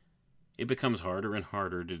 it becomes harder and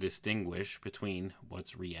harder to distinguish between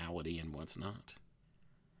what's reality and what's not.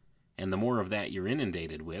 And the more of that you're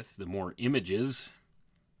inundated with, the more images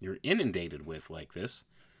you're inundated with like this,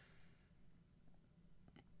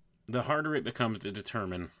 the harder it becomes to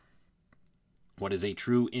determine what is a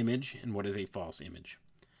true image and what is a false image.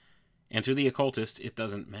 And to the occultist, it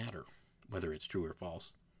doesn't matter whether it's true or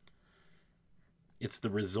false. It's the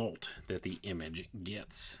result that the image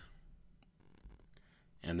gets.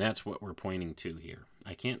 And that's what we're pointing to here.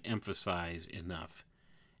 I can't emphasize enough,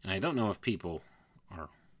 and I don't know if people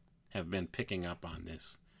have been picking up on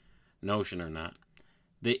this notion or not.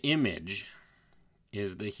 The image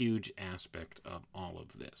is the huge aspect of all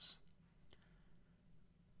of this.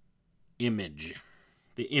 Image.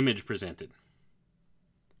 The image presented.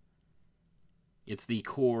 It's the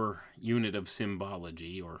core unit of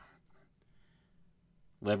symbology, or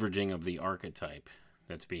leveraging of the archetype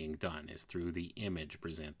that's being done is through the image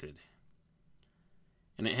presented.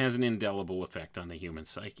 And it has an indelible effect on the human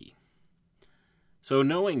psyche. So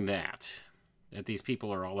knowing that these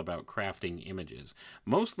people are all about crafting images,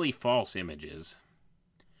 mostly false images,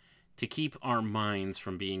 to keep our minds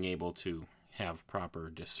from being able to have proper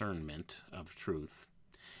discernment of truth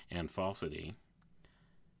and falsity,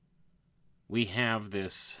 we have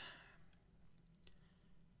this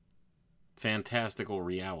fantastical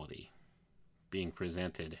reality being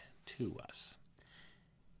presented to us.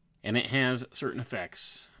 And it has certain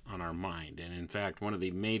effects on our mind. And in fact, one of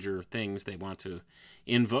the major things they want to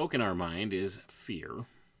invoke in our mind is fear.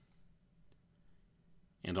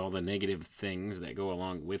 And all the negative things that go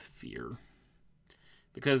along with fear.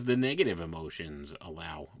 Because the negative emotions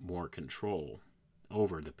allow more control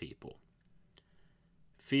over the people.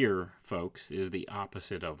 Fear, folks, is the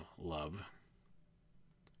opposite of love.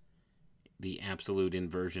 The absolute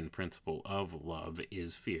inversion principle of love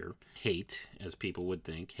is fear. Hate, as people would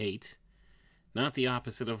think, hate, not the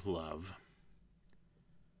opposite of love.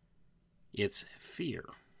 It's fear.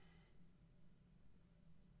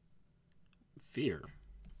 Fear.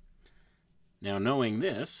 Now, knowing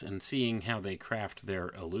this and seeing how they craft their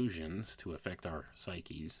illusions to affect our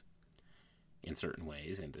psyches in certain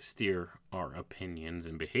ways and to steer our opinions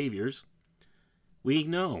and behaviors, we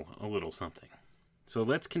know a little something. So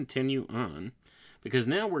let's continue on, because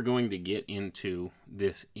now we're going to get into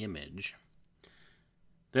this image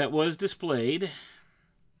that was displayed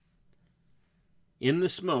in the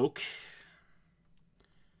smoke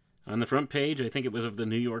on the front page, I think it was of the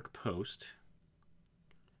New York Post.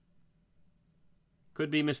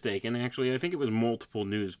 Could be mistaken. Actually, I think it was multiple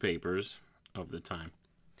newspapers of the time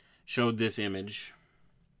showed this image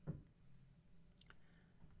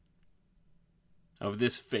of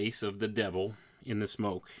this face of the devil in the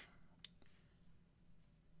smoke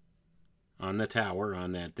on the tower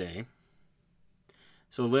on that day.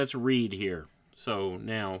 So let's read here. So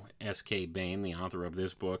now S.K. Bain, the author of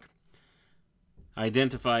this book,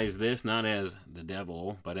 identifies this not as the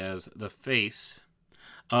devil, but as the face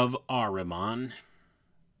of Ahriman.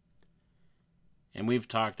 And we've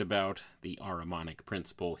talked about the Ahrimanic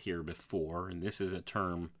principle here before, and this is a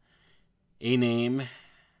term, a name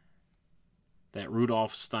that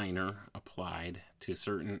Rudolf Steiner applied to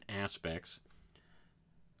certain aspects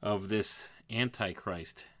of this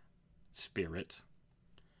Antichrist spirit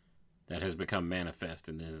that has become manifest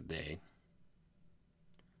in this day.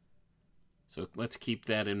 So let's keep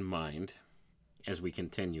that in mind as we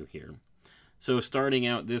continue here. So starting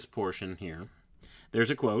out this portion here,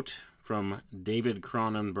 there's a quote from David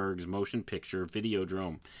Cronenberg's motion picture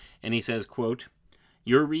Videodrome, and he says, quote,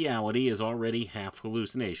 "Your reality is already half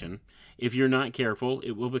hallucination. If you're not careful,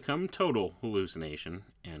 it will become total hallucination,"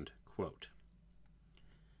 end quote.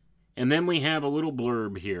 And then we have a little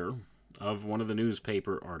blurb here of one of the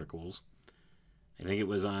newspaper articles. I think it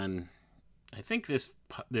was on, I think this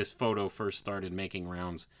photo first started making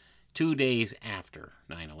rounds 2 days after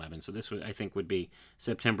 9/11. So this would, I think, would be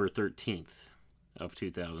September 13th of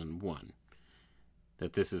 2001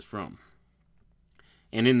 that this is from.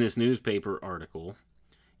 And in this newspaper article,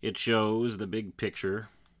 it shows the big picture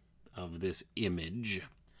of this image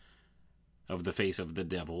of the face of the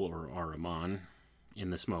devil, or Ahriman, in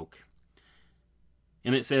the smoke.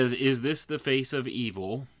 And it says, "Is this the face of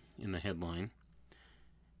evil?" in the headline.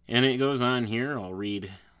 And it goes on here. I'll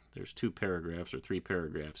read. There's 2 paragraphs or 3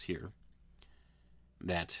 paragraphs here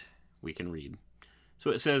that we can read. So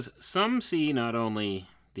it says, "Some see not only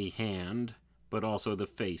the hand, but also the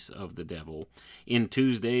face of the devil in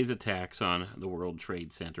Tuesday's attacks on the World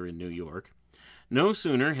Trade Center in New York. No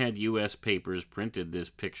sooner had U.S. papers printed this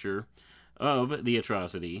picture of the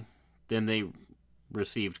atrocity than they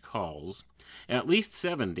received calls, at least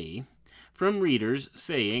 70, from readers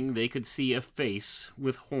saying they could see a face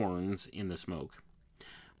with horns in the smoke.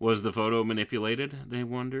 Was the photo manipulated, they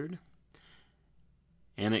wondered?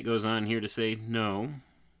 And it goes on here to say no,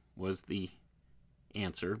 was the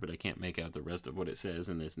answer, but I can't make out the rest of what it says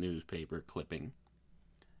in this newspaper clipping.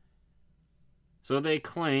 So they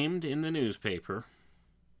claimed in the newspaper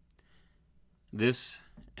this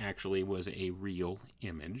actually was a real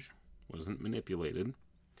image, wasn't manipulated.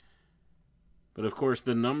 But of course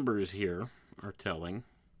the numbers here are telling.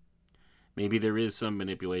 Maybe there is some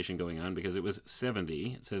manipulation going on because it was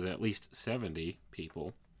 70. It says at least 70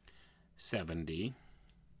 people. 70.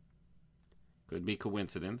 Could be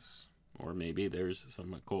coincidence, or maybe there's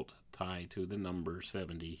some occult tie to the number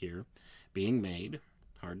 70 here being made.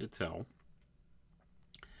 Hard to tell.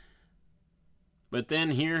 But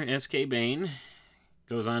then here, S.K. Bain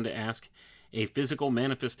goes on to ask, a physical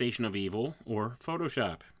manifestation of evil or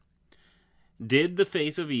Photoshop? Did the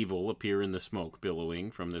face of evil appear in the smoke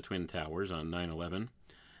billowing from the Twin Towers on 9/11?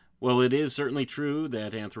 Well, it is certainly true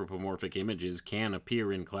that anthropomorphic images can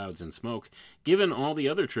appear in clouds and smoke, given all the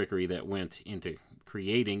other trickery that went into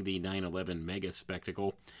creating the 9/11 mega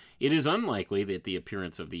spectacle. It is unlikely that the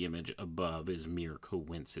appearance of the image above is mere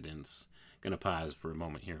coincidence. Going to pause for a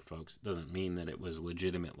moment here, folks. Doesn't mean that it was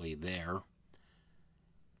legitimately there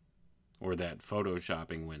or that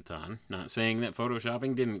photoshopping went on. Not saying that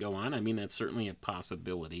photoshopping didn't go on. I mean, that's certainly a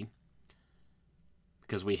possibility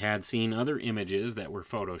because we had seen other images that were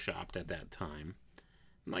photoshopped at that time.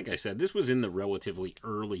 And like I said, this was in the relatively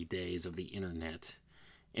early days of the internet,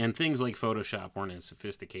 and things like Photoshop weren't as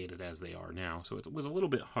sophisticated as they are now, so it was a little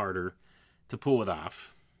bit harder to pull it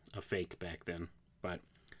off, a fake back then. But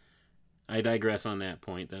I digress on that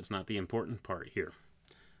point. That's not the important part here.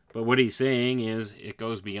 But what he's saying is it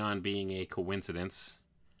goes beyond being a coincidence,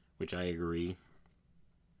 which I agree.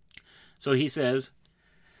 So he says,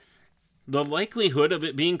 the likelihood of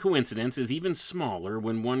it being coincidence is even smaller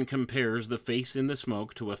when one compares the face in the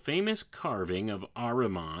smoke to a famous carving of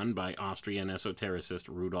Ahriman by Austrian esotericist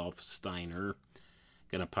Rudolf Steiner.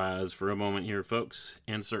 Gonna pause for a moment here, folks,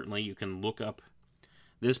 and certainly you can look up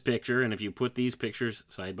this picture, and if you put these pictures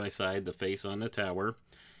side by side, the face on the tower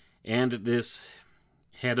and this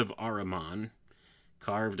head of Ahriman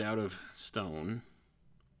carved out of stone,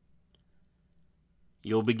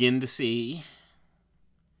 you'll begin to see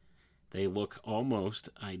they look almost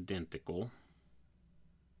identical.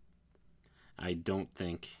 I don't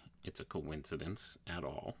think it's a coincidence at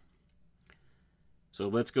all. So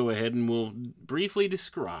let's go ahead and we'll briefly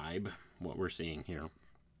describe what we're seeing here.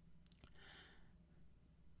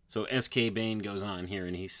 So S.K. Bain goes on here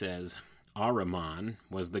and he says, Ahriman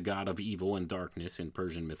was the god of evil and darkness in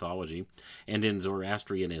Persian mythology, and in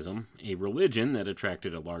Zoroastrianism, a religion that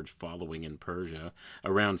attracted a large following in Persia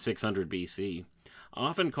around 600 BC,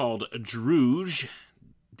 often called Druj,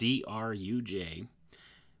 D-R-U-J,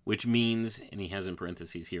 which means, and he has in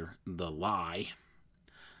parentheses here, the lie.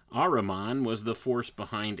 Ahriman was the force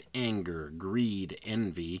behind anger, greed,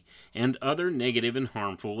 envy, and other negative and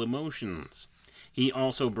harmful emotions. He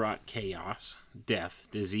also brought chaos, death,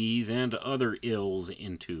 disease, and other ills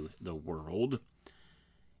into the world.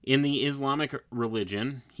 In the Islamic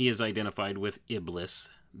religion, he is identified with Iblis,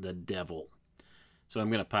 the devil. So I'm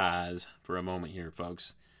going to pause for a moment here,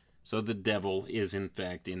 folks. So the devil is, in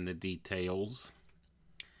fact, in the details.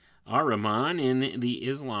 Ahriman in the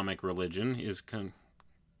Islamic religion is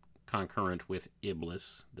concurrent with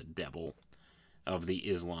Iblis, the devil of the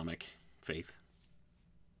Islamic faith.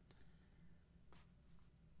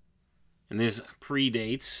 And this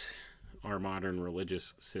predates our modern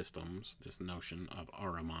religious systems, this notion of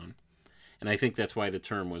Ahriman. And I think that's why the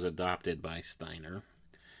term was adopted by Steiner,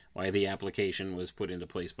 why the application was put into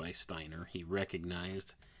place by Steiner. He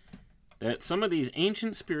recognized that some of these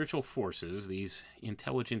ancient spiritual forces, these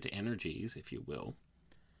intelligent energies, if you will,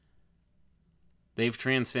 they've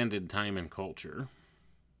transcended time and culture,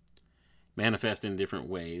 manifest in different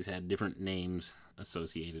ways, had different names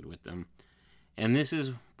associated with them. And this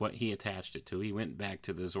is what he attached it to. He went back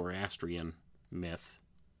to the Zoroastrian myth,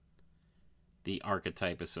 the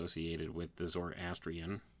archetype associated with the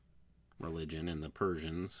Zoroastrian religion and the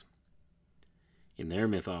Persians in their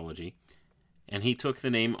mythology. And he took the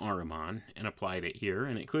name Ahriman and applied it here.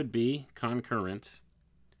 And it could be concurrent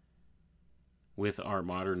with our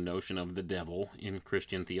modern notion of the devil in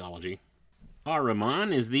Christian theology.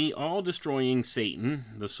 Ahriman is the all-destroying Satan,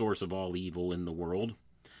 the source of all evil in the world.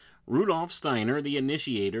 Rudolf Steiner, the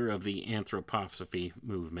initiator of the anthroposophy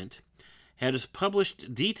movement, has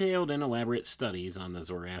published detailed and elaborate studies on the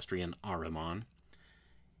Zoroastrian Ahriman.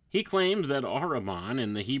 He claims that Ahriman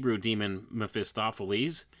and the Hebrew demon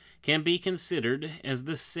Mephistopheles can be considered as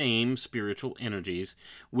the same spiritual energies,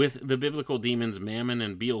 with the biblical demons Mammon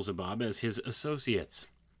and Beelzebub as his associates.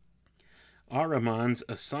 Ahriman's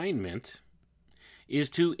assignment is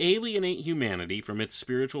to alienate humanity from its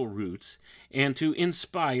spiritual roots and to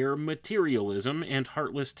inspire materialism and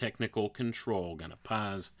heartless technical control. Gonna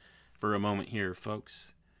pause for a moment here,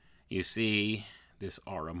 folks. You see, this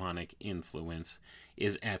Ahrimanic influence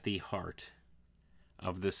is at the heart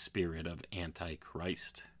of the spirit of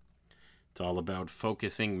Antichrist. It's all about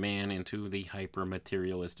focusing man into the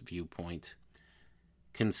hyper-materialist viewpoint.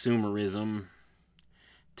 Consumerism,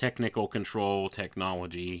 technical control,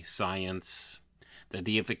 technology, science, the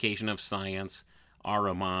deification of science.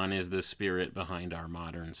 Ahriman is the spirit behind our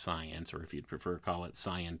modern science, or if you'd prefer, call it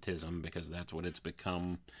scientism, because that's what it's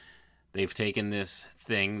become. They've taken this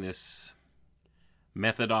thing, this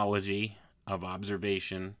methodology of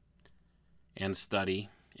observation and study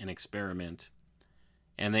and experiment,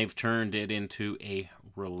 and they've turned it into a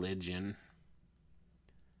religion.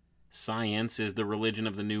 Science is the religion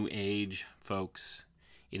of the New Age, folks.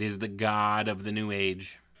 It is the God of the New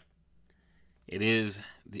Age. It is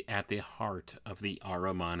at the heart of the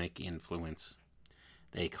Ahrimanic influence.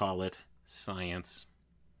 They call it science.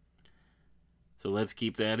 So let's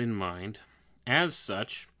keep that in mind. As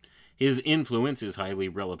such, his influence is highly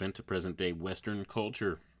relevant to present-day Western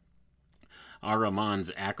culture.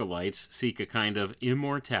 Ahriman's acolytes seek a kind of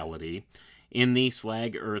immortality in the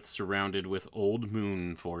slag earth surrounded with old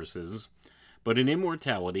moon forces, but an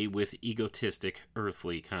immortality with egotistic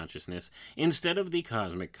earthly consciousness instead of the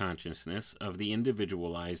cosmic consciousness of the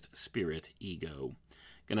individualized spirit ego.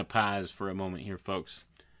 Gonna pause for a moment here, folks.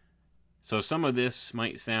 So some of this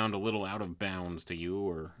might sound a little out of bounds to you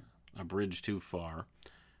or a bridge too far,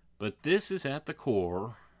 but this is at the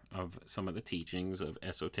core of some of the teachings of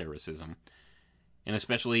esotericism, and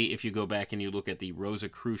especially if you go back and you look at the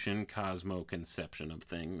Rosicrucian cosmo-conception of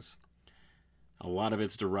things. A lot of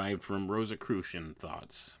it's derived from Rosicrucian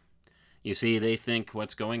thoughts. You see, they think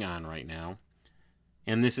what's going on right now,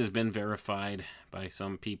 and this has been verified by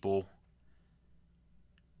some people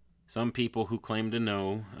who claim to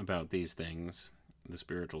know about these things, the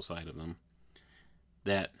spiritual side of them,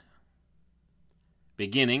 that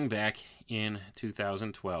beginning back in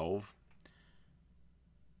 2012,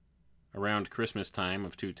 around Christmas time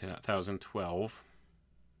of 2012,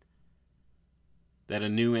 that a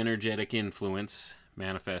new energetic influence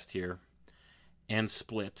manifest here and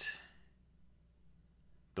split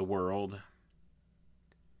the world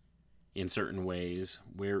in certain ways,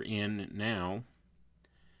 wherein now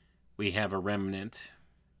we have a remnant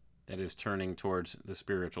that is turning towards the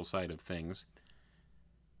spiritual side of things,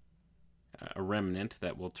 a remnant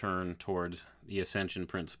that will turn towards the ascension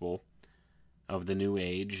principle of the New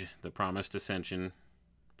Age, the promised ascension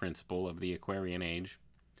principle of the Aquarian Age.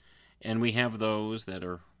 And we have those that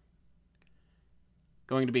are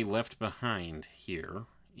going to be left behind here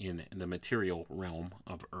in the material realm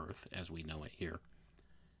of Earth as we know it here.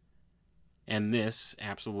 And this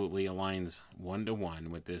absolutely aligns one-to-one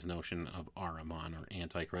with this notion of Ahriman or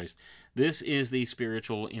Antichrist. This is the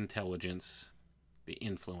spiritual intelligence, the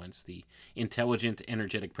influence, the intelligent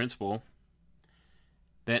energetic principle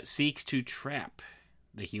that seeks to trap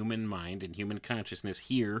the human mind and human consciousness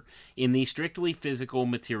here in the strictly physical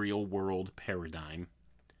material world paradigm,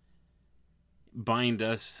 bind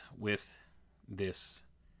us with this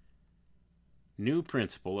new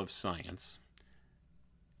principle of science,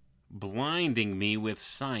 blinding me with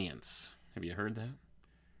science. Have you heard that?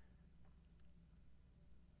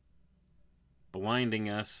 Blinding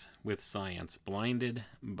us with science, blinded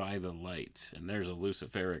by the light. And there's a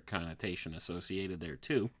Luciferic connotation associated there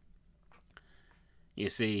too. You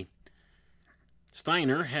see,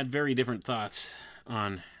 Steiner had very different thoughts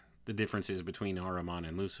on the differences between Ahriman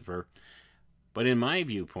and Lucifer. But in my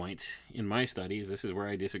viewpoint, in my studies, this is where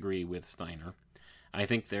I disagree with Steiner. I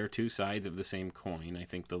think they're two sides of the same coin. I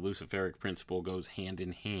think the Luciferic principle goes hand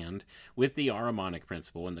in hand with the Ahrimanic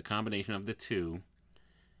principle, and the combination of the two,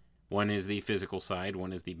 one is the physical side,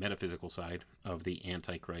 one is the metaphysical side of the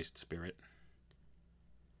Antichrist spirit.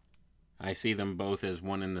 I see them both as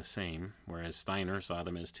one and the same, whereas Steiner saw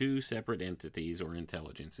them as two separate entities or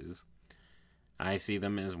intelligences. I see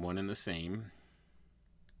them as one and the same.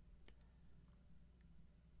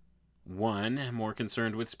 One more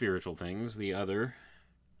concerned with spiritual things, the other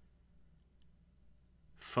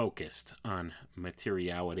focused on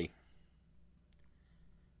materiality.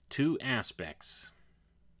 Two aspects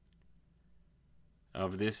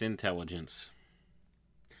of this intelligence.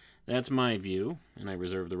 That's my view, and I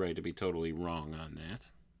reserve the right to be totally wrong on that.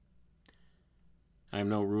 I'm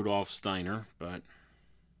no Rudolf Steiner, but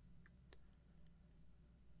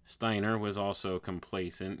Steiner was also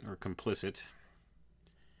complicit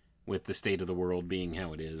with the state of the world being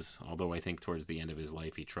how it is, although I think towards the end of his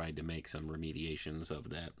life he tried to make some remediations of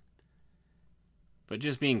that. But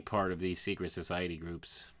just being part of these secret society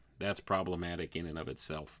groups, that's problematic in and of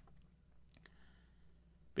itself.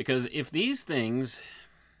 Because if these things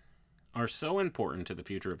are so important to the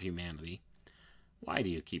future of humanity, why do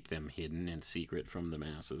you keep them hidden and secret from the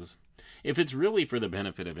masses? If it's really for the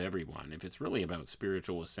benefit of everyone, if it's really about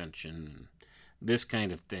spiritual ascension, this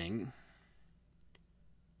kind of thing,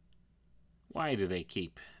 why do they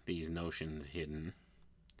keep these notions hidden?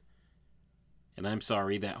 And I'm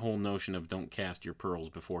sorry, that whole notion of don't cast your pearls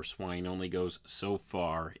before swine only goes so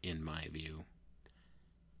far, in my view.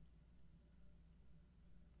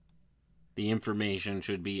 The information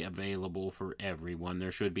should be available for everyone.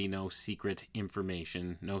 There should be no secret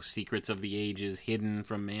information, no secrets of the ages hidden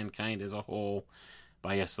from mankind as a whole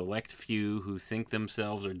by a select few who think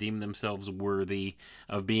themselves or deem themselves worthy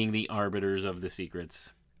of being the arbiters of the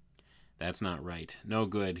secrets. That's not right. No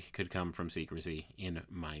good could come from secrecy, in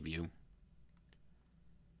my view.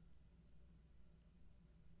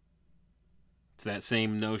 It's that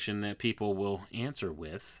same notion that people will answer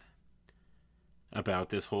with about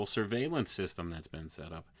this whole surveillance system that's been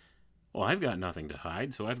set up. Well, I've got nothing to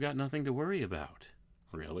hide, so I've got nothing to worry about.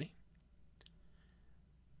 Really?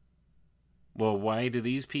 Well, why do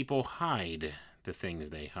these people hide the things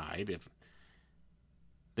they hide if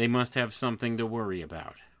they must have something to worry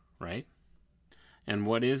about, right? And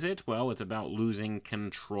what is it? Well, it's about losing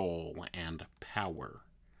control and power.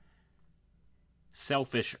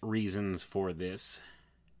 Selfish reasons for this.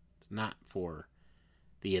 It's not for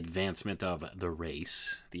the advancement of the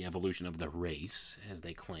race, the evolution of the race, as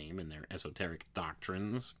they claim in their esoteric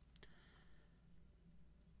doctrines.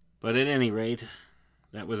 But at any rate,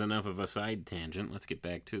 that was enough of a side tangent. Let's get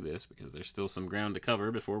back to this, because there's still some ground to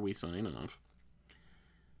cover before we sign off.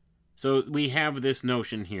 So we have this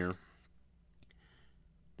notion here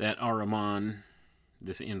that Ahriman,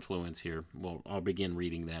 this influence here, well, I'll begin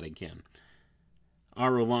reading that again.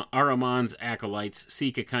 Ahriman's acolytes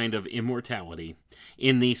seek a kind of immortality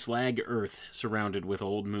in the slag earth surrounded with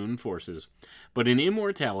old moon forces, but an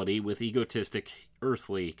immortality with egotistic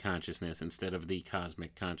earthly consciousness instead of the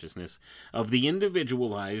cosmic consciousness of the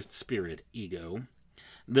individualized spirit ego.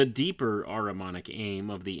 The deeper Ahrimanic aim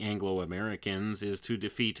of the Anglo-Americans is to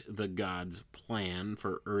defeat the God's plan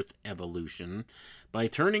for Earth evolution by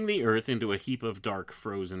turning the Earth into a heap of dark,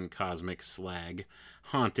 frozen cosmic slag,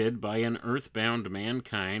 haunted by an earthbound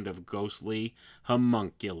mankind of ghostly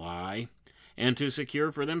homunculi, and to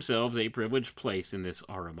secure for themselves a privileged place in this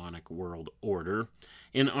Ahrimanic world order,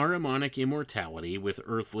 in Ahrimanic immortality with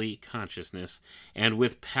earthly consciousness and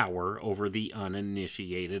with power over the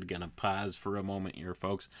uninitiated. Gonna pause for a moment here,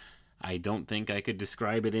 folks. I don't think I could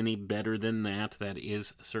describe it any better than that. That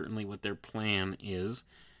is certainly what their plan is.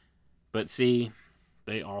 But see,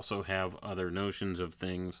 they also have other notions of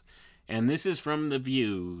things. And this is from the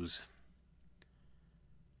views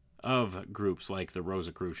of groups like the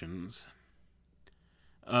Rosicrucians,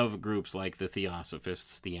 of groups like the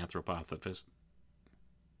Theosophists, the Anthroposophists,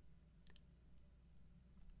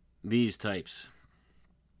 these types.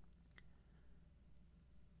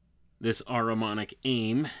 This Ahrimanic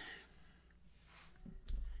aim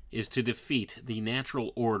is to defeat the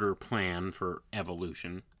natural order plan for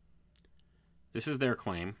evolution. This is their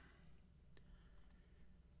claim.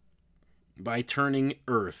 By turning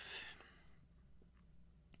Earth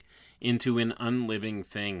into an unliving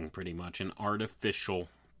thing, pretty much, an artificial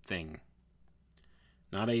thing.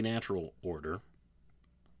 Not a natural order,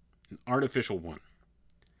 an artificial one.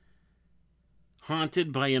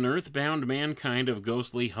 Haunted by an earthbound mankind of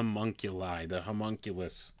ghostly homunculi, the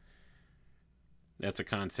homunculus. That's a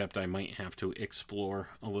concept I might have to explore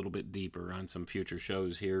a little bit deeper on some future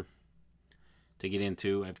shows here to get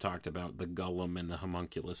into. I've talked about the golem and the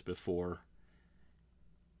homunculus before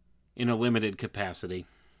in a limited capacity.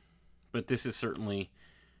 But this is certainly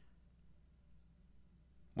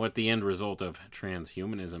what the end result of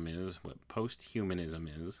transhumanism is, what post-humanism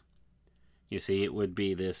is. You see, it would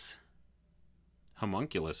be this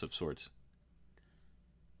homunculus of sorts.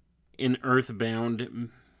 An earthbound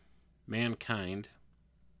mankind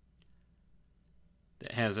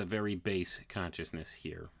that has a very base consciousness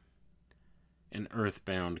here. An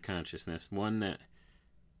earthbound consciousness, one that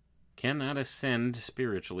cannot ascend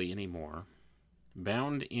spiritually anymore,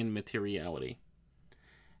 bound in materiality.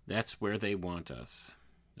 That's where they want us.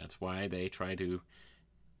 That's why they try to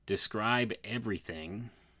describe everything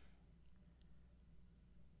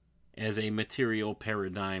as a material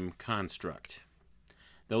paradigm construct.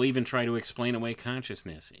 They'll even try to explain away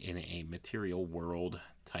consciousness in a material world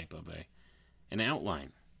type of an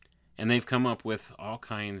outline. And they've come up with all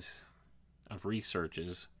kinds of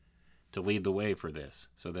researches to lead the way for this,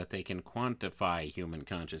 so that they can quantify human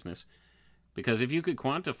consciousness. Because if you could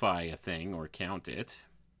quantify a thing or count it,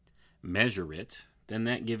 measure it, then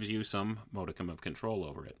that gives you some modicum of control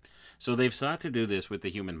over it. So they've sought to do this with the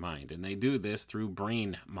human mind, and they do this through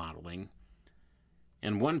brain modeling.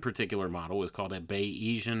 And one particular model is called a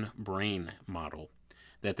Bayesian brain model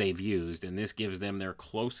that they've used, and this gives them their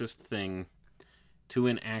closest thing to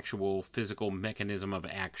an actual physical mechanism of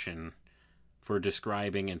action for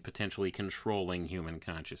describing and potentially controlling human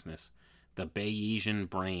consciousness. The Bayesian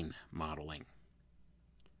brain modeling.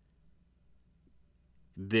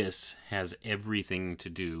 This has everything to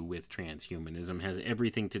do with transhumanism, has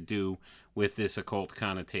everything to do with this occult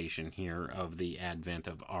connotation here of the advent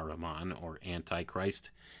of Ahriman, or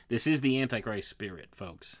Antichrist. This is the Antichrist spirit,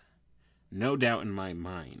 folks. No doubt in my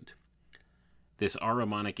mind. This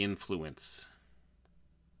Ahrimanic influence,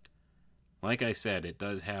 like I said, it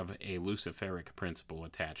does have a Luciferic principle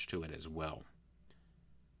attached to it as well.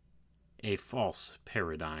 A false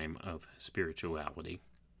paradigm of spirituality.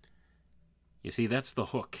 You see, that's the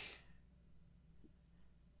hook.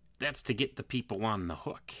 That's to get the people on the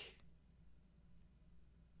hook.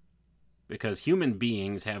 Because human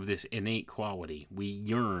beings have this innate quality. We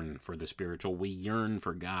yearn for the spiritual. We yearn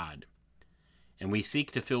for God. And we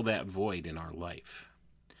seek to fill that void in our life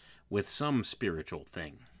with some spiritual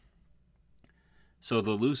thing. So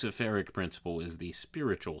the Luciferic principle is the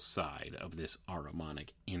spiritual side of this Ahrimanic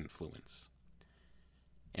influence.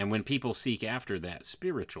 And when people seek after that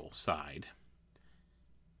spiritual side,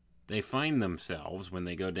 they find themselves, when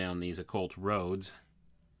they go down these occult roads,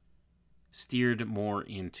 steered more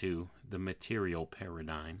into the material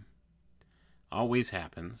paradigm. Always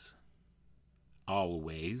happens.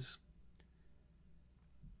 Always.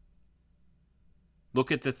 Look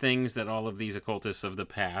at the things that all of these occultists of the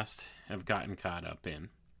past have gotten caught up in.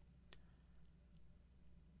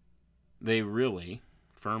 They really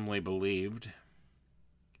firmly believed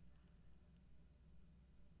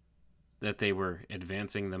that they were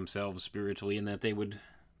advancing themselves spiritually and that they would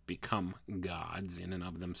become gods in and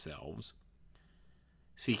of themselves,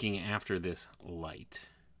 seeking after this light,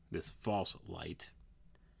 this false light,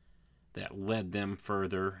 that led them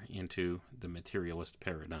further into the materialist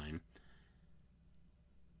paradigm,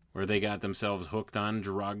 where they got themselves hooked on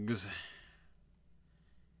drugs,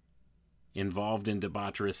 involved in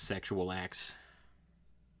debaucherous sexual acts,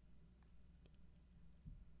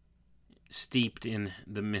 steeped in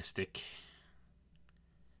the mystic,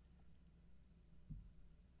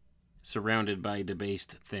 surrounded by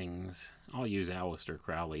debased things. I'll use Aleister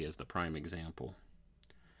Crowley as the prime example.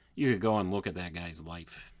 You could go and look at that guy's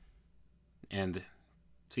life and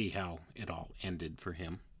see how it all ended for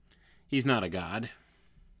him. He's not a god.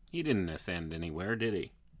 He didn't ascend anywhere, did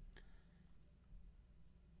he?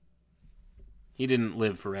 He didn't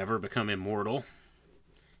live forever, become immortal.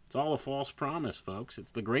 It's all a false promise, folks.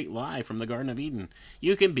 It's the great lie from the Garden of Eden.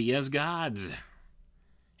 You can be as gods.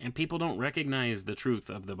 And people don't recognize the truth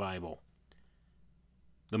of the Bible.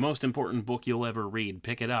 The most important book you'll ever read.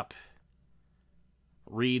 Pick it up.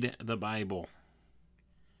 Read the Bible.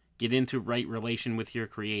 Get into right relation with your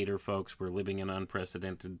Creator, folks. We're living in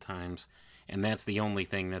unprecedented times. And that's the only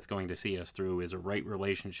thing that's going to see us through, is a right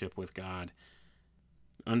relationship with God.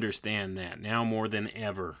 Understand that now more than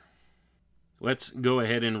ever. Let's go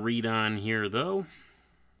ahead and read on here, though.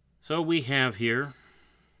 So we have here,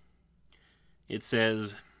 it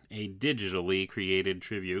says, a digitally created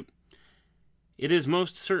tribute. It is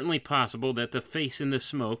most certainly possible that the face in the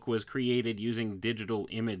smoke was created using digital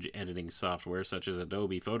image editing software such as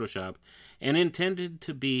Adobe Photoshop and intended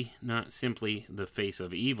to be not simply the face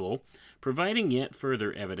of evil, providing yet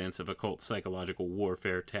further evidence of occult psychological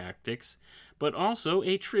warfare tactics, but also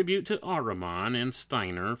a tribute to Ahriman and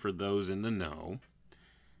Steiner for those in the know.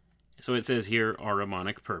 So it says here,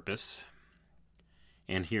 Ahrimanic purpose.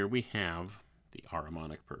 And here we have the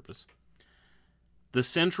Ahrimanic purpose. The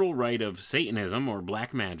central rite of Satanism, or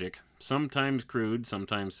black magic, sometimes crude,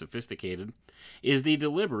 sometimes sophisticated, is the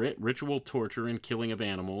deliberate ritual torture and killing of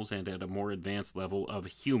animals and at a more advanced level of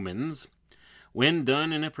humans. When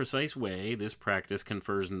done in a precise way, this practice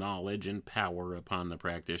confers knowledge and power upon the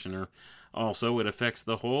practitioner. Also, it affects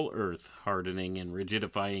the whole earth, hardening and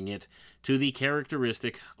rigidifying it to the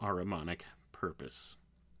characteristic Ahrimanic purpose.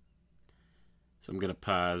 So I'm going to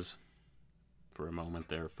pause for a moment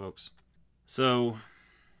there, folks. So,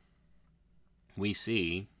 we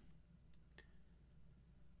see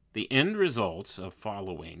the end results of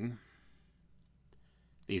following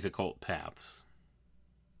these occult paths.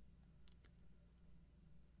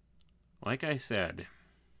 Like I said,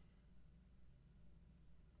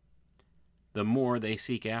 the more they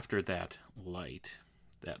seek after that light,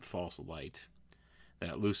 that false light,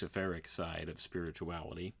 that Luciferic side of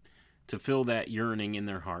spirituality, to fill that yearning in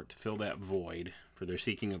their heart, to fill that void for their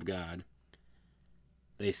seeking of God,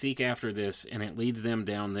 they seek after this, and it leads them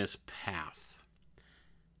down this path,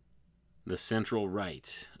 the central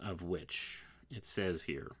rite of which, it says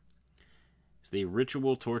here, is the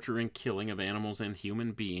ritual torture and killing of animals and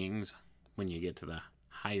human beings when you get to the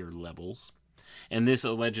higher levels. And this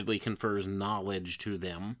allegedly confers knowledge to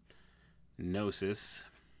them. Gnosis.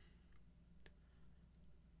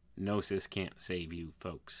 Gnosis can't save you,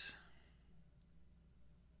 folks.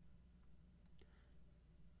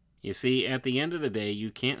 You see, at the end of the day, you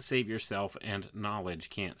can't save yourself, and knowledge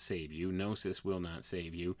can't save you. Gnosis will not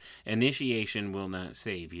save you. Initiation will not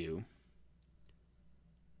save you.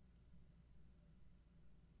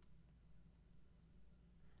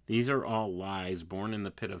 These are all lies born in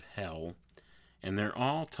the pit of hell, and they're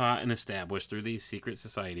all taught and established through these secret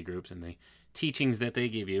society groups and the teachings that they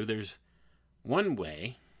give you. There's one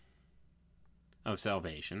way of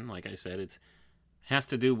salvation. Like I said, it has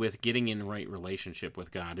to do with getting in right relationship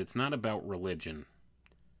with God. It's not about religion.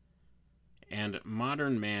 And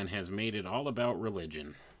modern man has made it all about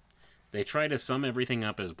religion. They try to sum everything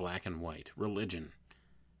up as black and white. Religion.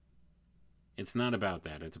 It's not about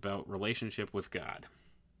that. It's about relationship with God.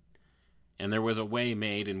 And there was a way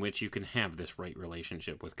made in which you can have this right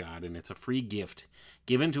relationship with God, and it's a free gift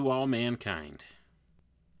given to all mankind.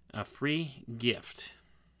 A free gift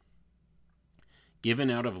given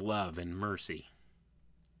out of love and mercy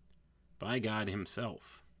by God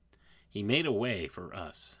himself. He made a way for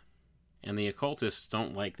us. And the occultists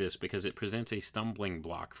don't like this because it presents a stumbling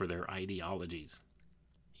block for their ideologies.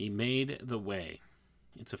 He made the way.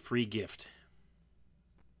 It's a free gift.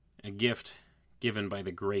 A gift given by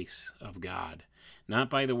the grace of God, not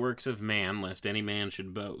by the works of man, lest any man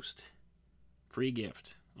should boast. Free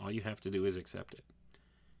gift. All you have to do is accept it.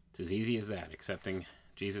 It's as easy as that, accepting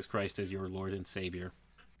Jesus Christ as your Lord and Savior.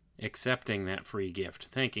 Accepting that free gift,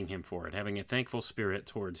 thanking him for it, having a thankful spirit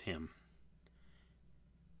towards him.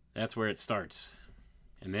 That's where it starts.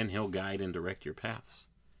 And then he'll guide and direct your paths.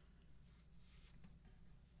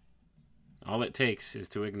 All it takes is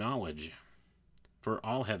to acknowledge, for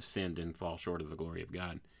all have sinned and fall short of the glory of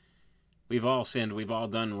God. We've all sinned. We've all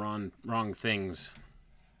done wrong things.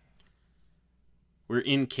 We're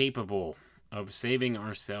incapable of saving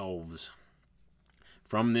ourselves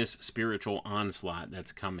from this spiritual onslaught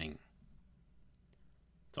that's coming.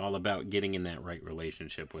 It's all about getting in that right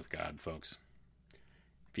relationship with God, folks.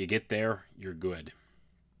 If you get there, you're good.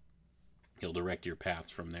 He'll direct your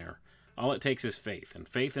paths from there. All it takes is faith, and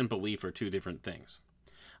faith and belief are two different things.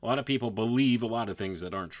 A lot of people believe a lot of things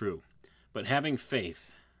that aren't true. But having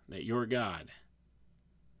faith that your God,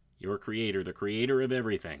 your Creator, the Creator of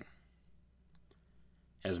everything,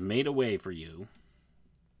 has made a way for you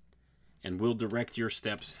and will direct your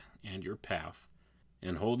steps and your path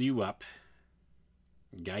and hold you up,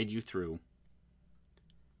 guide you through.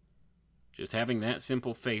 Just having that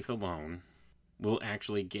simple faith alone will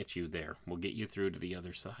actually get you there, will get you through to the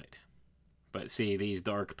other side. But see, these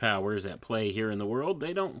dark powers at play here in the world,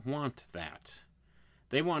 they don't want that.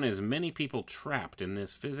 They want as many people trapped in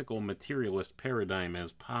this physical materialist paradigm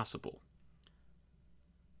as possible,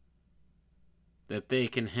 that they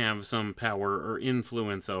can have some power or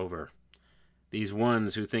influence over. These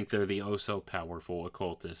ones who think they're the oh-so-powerful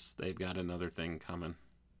occultists, they've got another thing coming.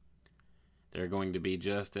 They're going to be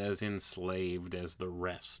just as enslaved as the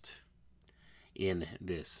rest in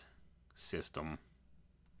this system.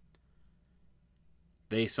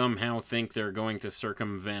 They somehow think they're going to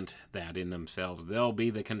circumvent that in themselves. They'll be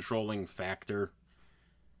the controlling factor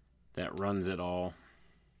that runs it all.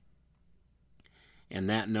 And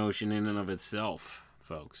that notion in and of itself,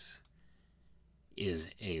 folks, is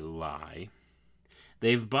a lie.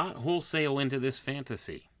 They've bought wholesale into this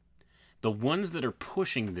fantasy. The ones that are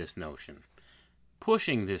pushing this notion,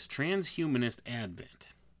 pushing this transhumanist advent.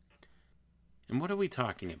 And what are we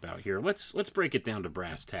talking about here? Let's break it down to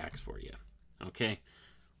brass tacks for you. Okay?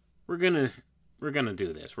 We're gonna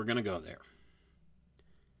do this. We're gonna go there.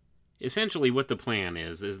 Essentially what the plan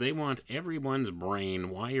is they want everyone's brain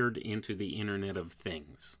wired into the Internet of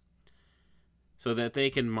Things so that they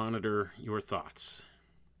can monitor your thoughts.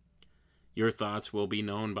 Your thoughts will be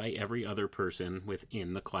known by every other person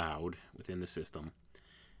within the cloud, within the system.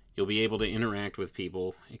 You'll be able to interact with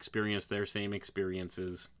people, experience their same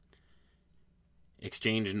experiences,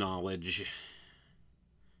 exchange knowledge.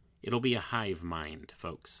 It'll be a hive mind,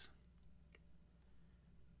 folks.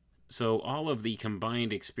 So all of the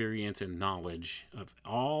combined experience and knowledge of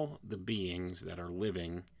all the beings that are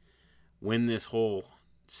living when this whole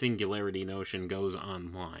singularity notion goes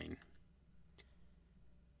online,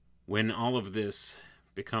 when all of this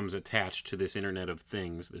becomes attached to this Internet of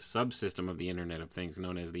Things, this subsystem of the Internet of Things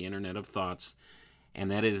known as the Internet of Thoughts, and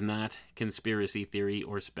that is not conspiracy theory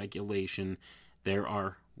or speculation. There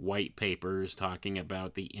are white papers talking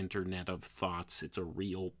about the Internet of Thoughts. It's a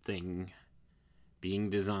real thing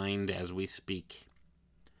being designed as we speak.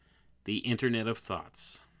 The Internet of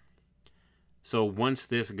Thoughts. So once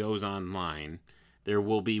this goes online, there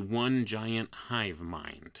will be one giant hive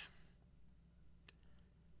mind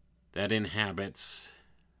that inhabits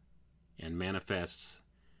and manifests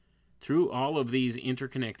through all of these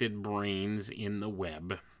interconnected brains in the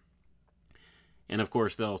web. And of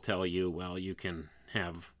course, they'll tell you, well, you can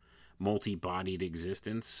have multi-bodied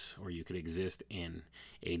existence, or you could exist in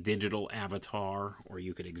a digital avatar, or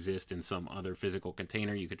you could exist in some other physical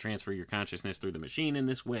container. You could transfer your consciousness through the machine in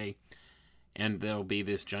this way, and there'll be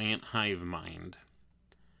this giant hive mind.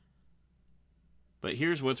 But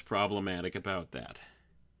here's what's problematic about that.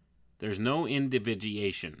 There's no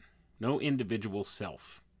individuation, no individual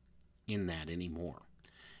self in that anymore.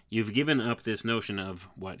 You've given up this notion of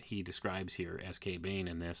what he describes here, S.K. Bain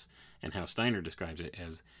in this, and how Steiner describes it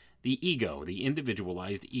as the ego, the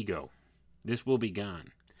individualized ego. This will be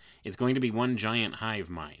gone. It's going to be one giant hive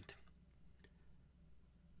mind.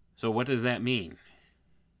 So what does that mean?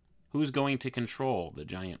 Who's going to control the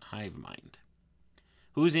giant hive mind?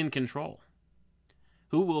 Who's in control?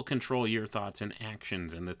 Who will control your thoughts and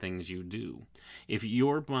actions and the things you do? If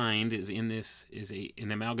your mind is in this, is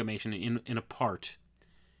an amalgamation in a part,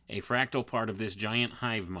 a fractal part of this giant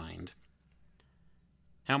hive mind,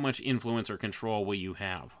 how much influence or control will you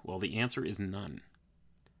have? Well, the answer is none.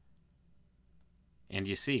 And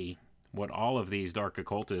you see what all of these dark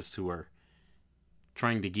occultists who are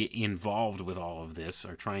trying to get involved with all of this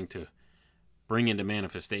are trying to bring into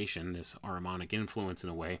manifestation, this Ahrimanic influence in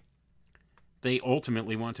a way. They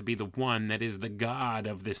ultimately want to be the one that is the god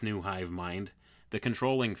of this new hive mind, the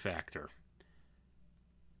controlling factor.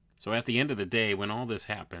 So at the end of the day, when all this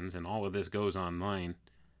happens and all of this goes online,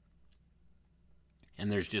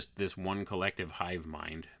 and there's just this one collective hive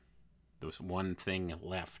mind, this one thing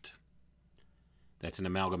left, that's an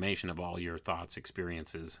amalgamation of all your thoughts,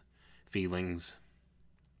 experiences, feelings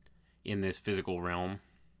in this physical realm.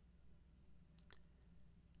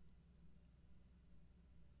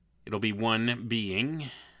 It'll be one being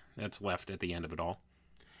that's left at the end of it all.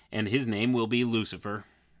 And his name will be Lucifer,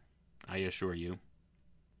 I assure you.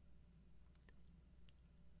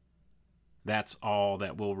 That's all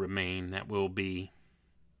that will remain. That will be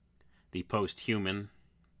the post-human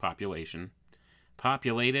population,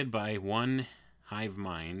 populated by one hive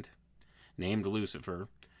mind named Lucifer,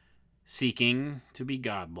 seeking to be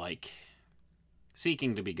godlike,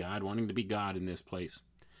 seeking to be God, wanting to be God in this place,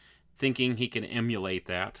 thinking he can emulate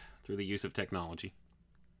that through the use of technology.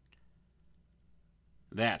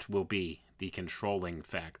 That will be the controlling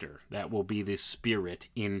factor. That will be the spirit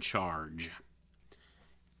in charge.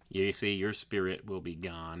 You see, your spirit will be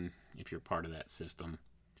gone if you're part of that system.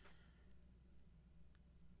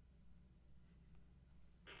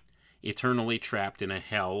 Eternally trapped in a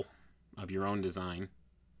hell of your own design.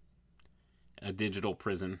 A digital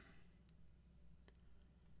prison.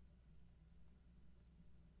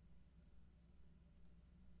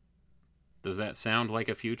 Does that sound like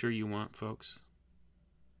a future you want, folks?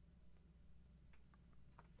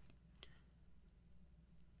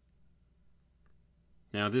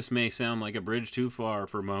 Now, this may sound like a bridge too far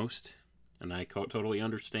for most, and I totally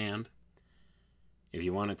understand. If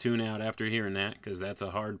you want to tune out after hearing that, because that's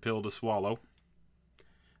a hard pill to swallow.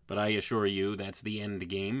 But I assure you, that's the end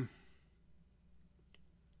game.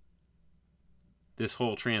 This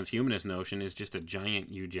whole transhumanist notion is just a giant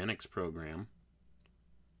eugenics program.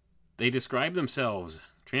 They describe themselves.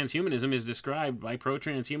 Transhumanism is described by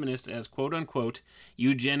pro-transhumanists as quote-unquote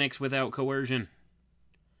eugenics without coercion.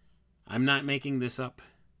 I'm not making this up.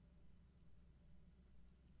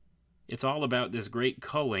 It's all about this great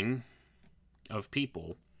culling of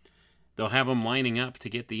people. They'll have them lining up to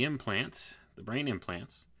get the implants, the brain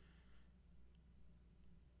implants.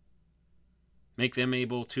 Make them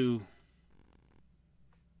able to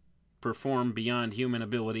perform beyond human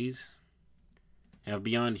abilities, have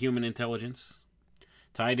beyond human intelligence,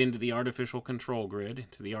 tied into the artificial control grid,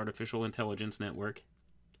 to the artificial intelligence network.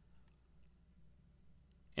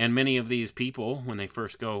 And many of these people, when they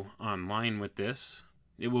first go online with this,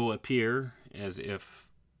 it will appear as if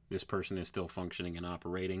this person is still functioning and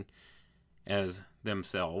operating as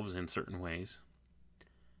themselves in certain ways.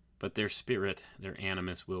 but their spirit, their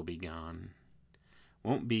animus, will be gone.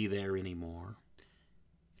 Won't be there anymore.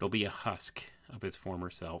 It'll be a husk of its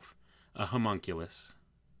former self, a homunculus,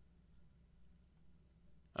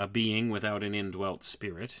 a being without an indwelt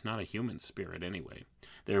spirit, not a human spirit anyway.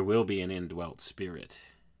 There will be an indwelt spirit,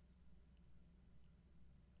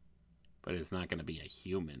 but it's not going to be a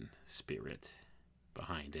human spirit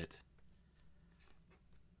behind it.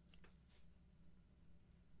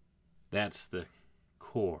 That's the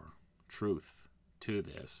core truth to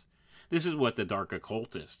this. This is what the dark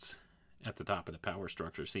occultists at the top of the power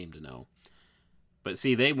structure seem to know. But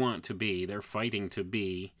see, they're fighting to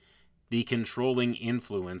be the controlling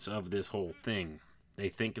influence of this whole thing. They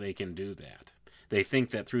think they can do that. They think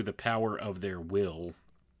that through the power of their will,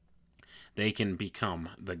 they can become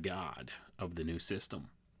the god of the new system.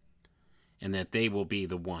 And that they will be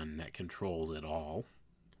the one that controls it all.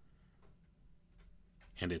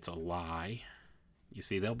 And it's a lie. You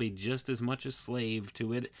see, they'll be just as much a slave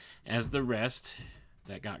to it as the rest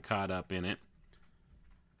that got caught up in it.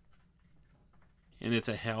 And it's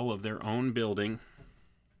a hell of their own building.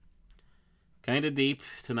 Kind of deep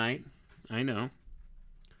tonight, I know.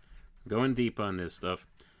 Going deep on this stuff.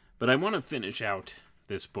 But I want to finish out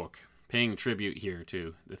this book, paying tribute here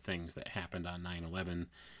to the things that happened on 9/11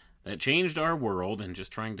 that changed our world, and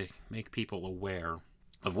just trying to make people aware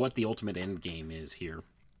of what the ultimate end game is here.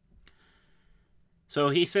 So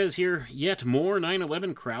he says here, yet more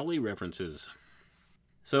 9/11 Crowley references.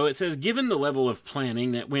 So it says, given the level of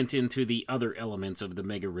planning that went into the other elements of the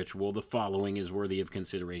mega ritual, the following is worthy of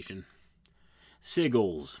consideration.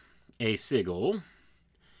 Sigils. A sigil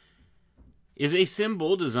is a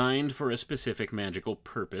symbol designed for a specific magical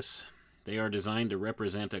purpose. They are designed to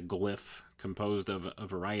represent a glyph composed of a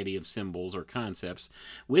variety of symbols or concepts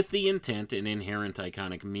with the intent and inherent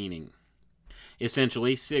iconic meaning.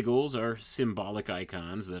 Essentially, sigils are symbolic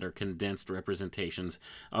icons that are condensed representations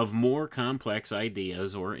of more complex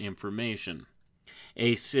ideas or information.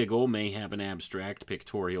 A sigil may have an abstract,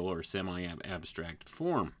 pictorial, or semi-abstract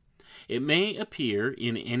form. It may appear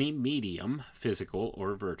in any medium, physical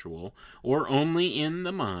or virtual, or only in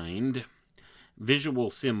the mind. Visual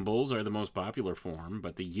symbols are the most popular form,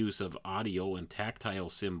 but the use of audio and tactile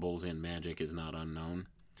symbols in magic is not unknown.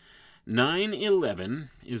 9/11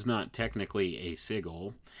 is not technically a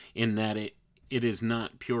sigil, in that it is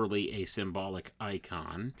not purely a symbolic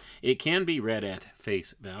icon. It can be read at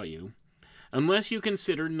face value. Unless you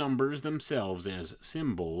consider numbers themselves as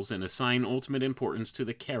symbols and assign ultimate importance to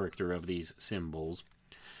the character of these symbols.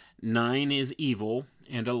 9 is evil,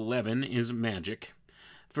 and 11 is magic.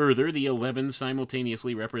 Further, the 11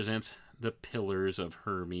 simultaneously represents the Pillars of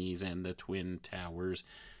Hermes and the Twin Towers.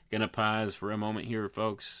 Gonna pause for a moment here,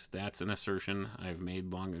 folks. That's an assertion I've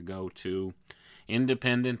made long ago, too.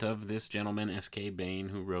 Independent of this gentleman, S.K. Bain,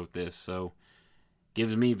 who wrote this, so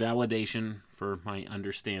gives me validation for my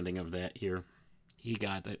understanding of that here. He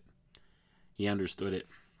got it. He understood it.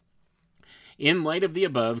 In light of the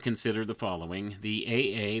above, consider the following. The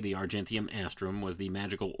AA, the Argentium Astrum, was the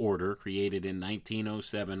magical order created in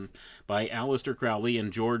 1907 by Aleister Crowley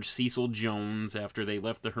and George Cecil Jones after they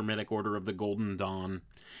left the Hermetic Order of the Golden Dawn.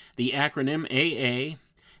 The acronym AA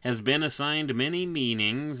has been assigned many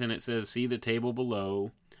meanings, and it says, see the table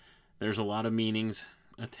below. There's a lot of meanings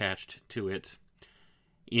attached to it.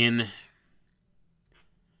 In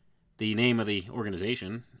the name of the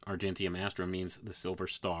organization, Argentium Astrum means the silver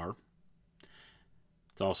star.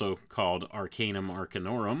 It's also called Arcanum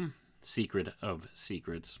Arcanorum, secret of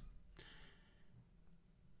secrets.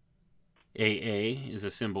 AA is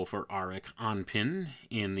a symbol for Arik Anpin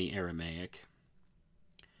in the Aramaic.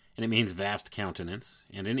 And it means vast countenance.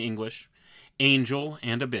 And in English, angel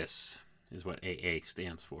and abyss is what AA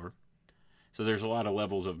stands for. So there's a lot of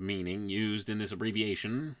levels of meaning used in this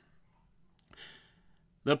abbreviation.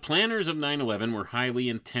 The planners of 9/11 were highly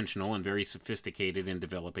intentional and very sophisticated in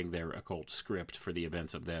developing their occult script for the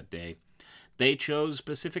events of that day. They chose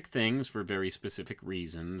specific things for very specific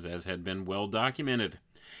reasons, as had been well documented.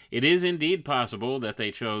 It is indeed possible that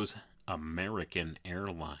they chose American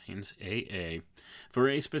Airlines, AA, for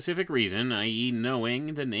a specific reason, i.e.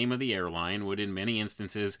 knowing the name of the airline would in many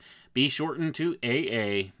instances be shortened to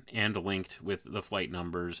AA and linked with the flight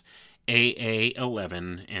numbers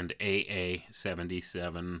AA11 and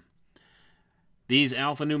AA77. These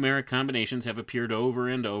alphanumeric combinations have appeared over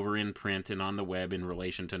and over in print and on the web in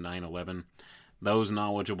relation to 9/11. Those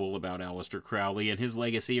knowledgeable about Aleister Crowley and his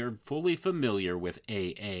legacy are fully familiar with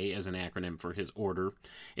AA as an acronym for his order,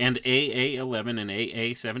 and AA11 and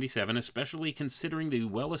AA77, especially considering the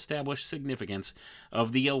well-established significance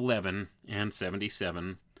of the 11 and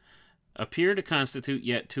 77. appear to constitute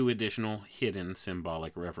yet two additional hidden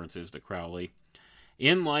symbolic references to Crowley.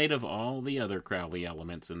 In light of all the other Crowley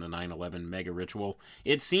elements in the 9/11 mega ritual,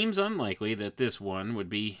 it seems unlikely that this one would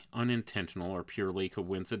be unintentional or purely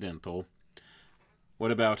coincidental.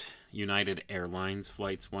 What about United Airlines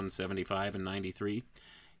Flights 175 and 93,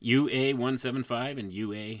 UA-175 and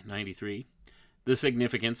UA-93? The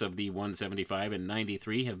significance of the 175 and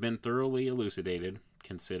 93 have been thoroughly elucidated.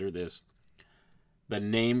 Consider this. The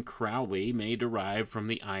name Crowley may derive from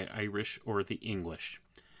the Irish or the English.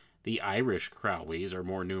 The Irish Crowleys are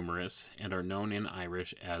more numerous and are known in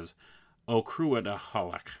Irish as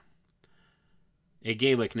O'Cruadahallach, a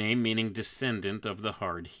Gaelic name meaning descendant of the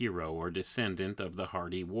hard hero or descendant of the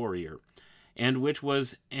hardy warrior, and which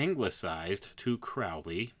was anglicized to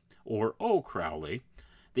Crowley or O'Crowley.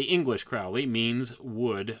 The English Crowley means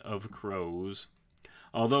wood of crows.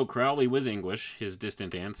 Although Crowley was English, his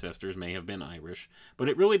distant ancestors may have been Irish, but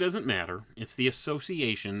it really doesn't matter. It's the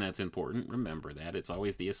association that's important. Remember that. It's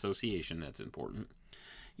always the association that's important.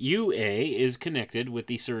 UA is connected with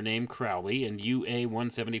the surname Crowley, and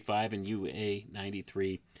UA-175 and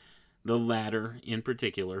UA-93, the latter in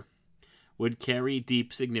particular, would carry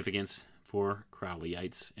deep significance for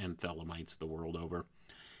Crowleyites and Thelemites the world over.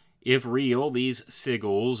 If real, these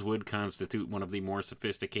sigils would constitute one of the more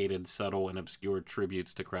sophisticated, subtle, and obscure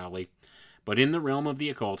tributes to Crowley. But in the realm of the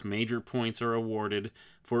occult, major points are awarded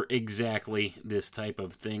for exactly this type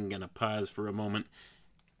of thing. Gonna pause for a moment.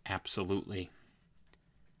 Absolutely.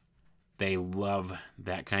 They love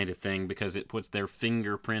that kind of thing because it puts their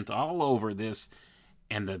fingerprint all over this.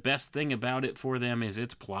 And the best thing about it for them is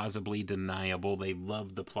it's plausibly deniable. They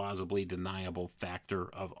love the plausibly deniable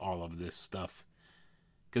factor of all of this stuff.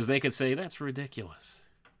 Because they could say, that's ridiculous.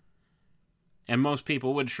 And most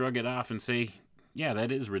people would shrug it off and say, yeah, that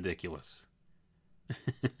is ridiculous.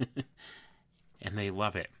 And they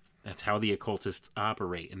love it. That's how the occultists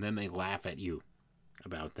operate. And then they laugh at you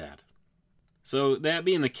about that. So that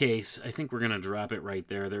being the case, I think we're going to drop it right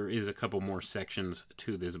there. There is a couple more sections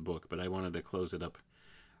to this book, but I wanted to close it up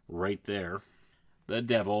right there. The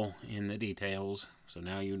devil in the details. So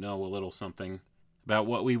now you know a little something about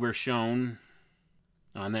what we were shown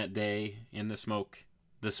on that day in the smoke.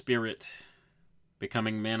 The spirit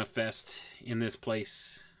becoming manifest in this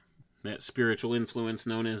place. That spiritual influence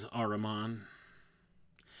known as Ahriman.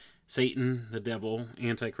 Satan, the devil,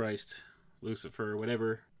 Antichrist, Lucifer,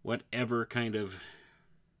 whatever kind of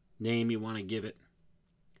name you want to give it.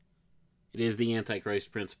 It is the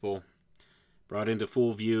Antichrist principle brought into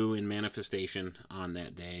full view in manifestation on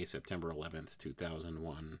that day, September 11th,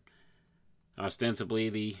 2001. Ostensibly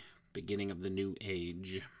the beginning of the new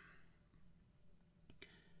age.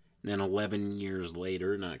 And then 11 years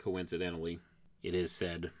later, not coincidentally, it is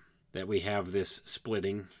said that we have this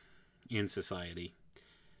splitting in society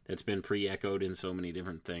that's been pre-echoed in so many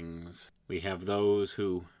different things. We have those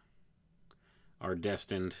who are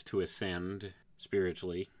destined to ascend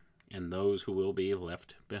spiritually, and those who will be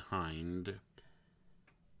left behind.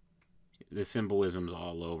 The symbolism's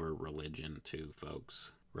all over religion too,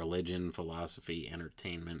 folks. Religion, philosophy,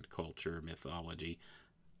 entertainment, culture, mythology,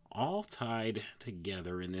 all tied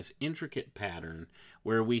together in this intricate pattern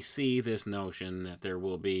where we see this notion that there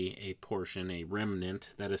will be a portion, a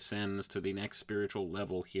remnant that ascends to the next spiritual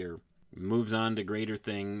level here, moves on to greater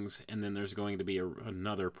things, and then there's going to be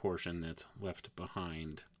another portion that's left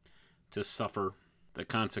behind to suffer the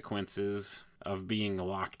consequences of being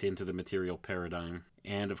locked into the material paradigm.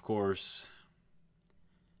 And of course,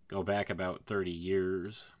 go back about 30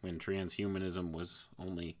 years when transhumanism was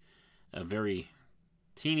only a very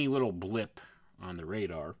teeny little blip on the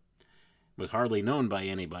radar, was hardly known by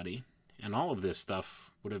anybody, and all of this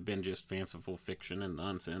stuff would have been just fanciful fiction and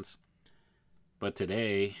nonsense. But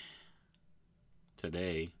today,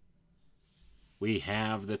 we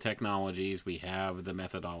have the technologies, we have the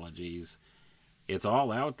methodologies. It's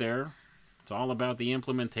all out there. It's all about the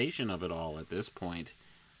implementation of it all at this point.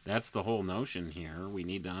 That's the whole notion here. We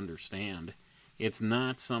need to understand. It's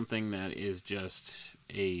not something that is just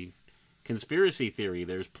a conspiracy theory.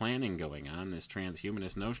 There's planning going on. This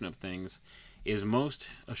transhumanist notion of things is most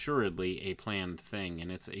assuredly a planned thing,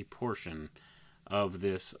 and it's a portion of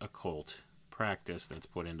this occult practice that's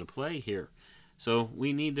put into play here. So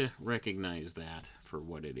we need to recognize that for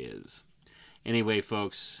what it is. Anyway,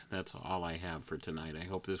 folks, that's all I have for tonight. I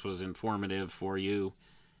hope this was informative for you,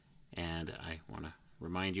 and I want to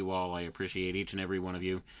remind you all I appreciate each and every one of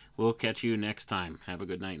you. We'll catch you next time. Have a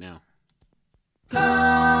good night now.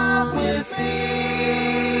 Come with me.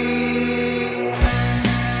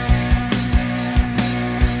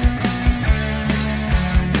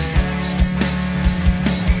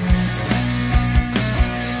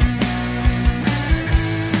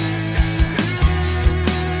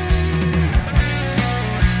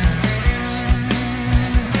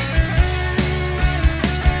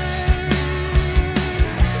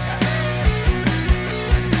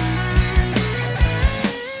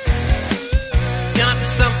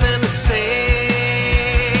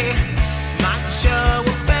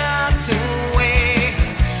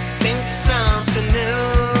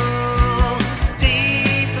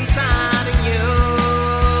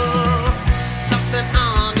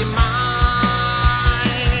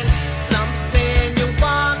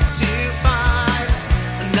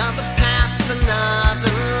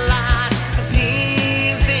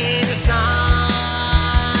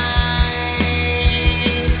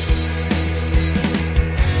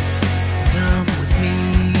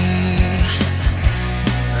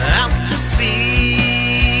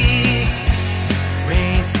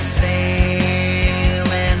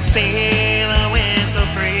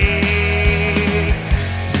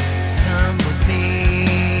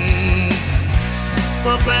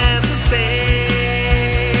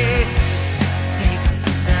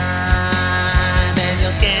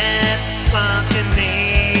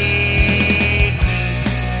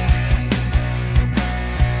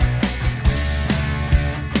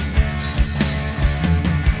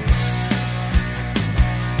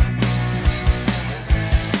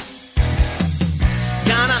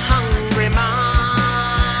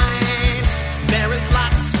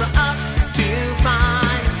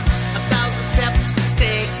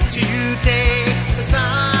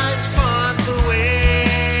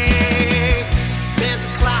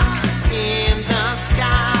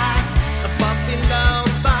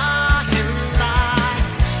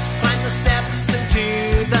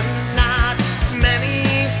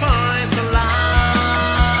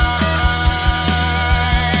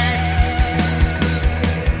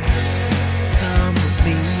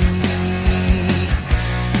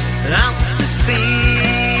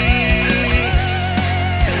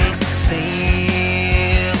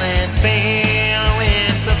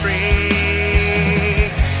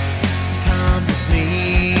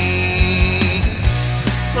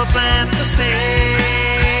 for fantasy.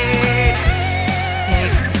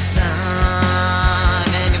 Take the time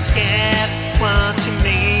and you'll get what you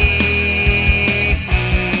need.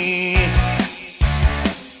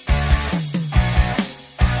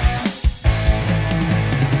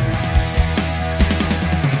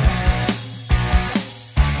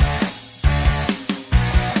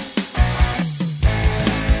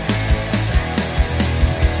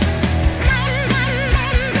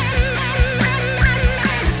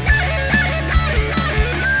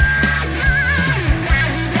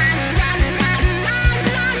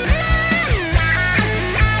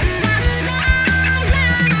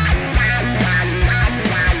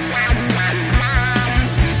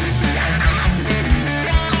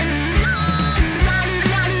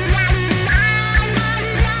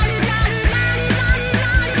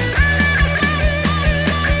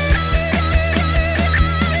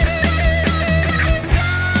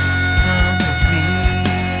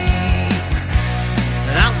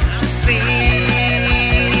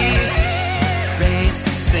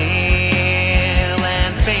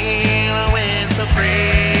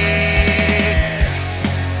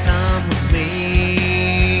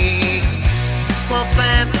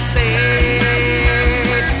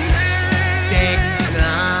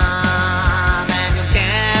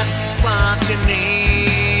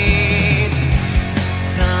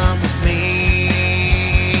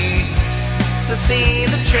 See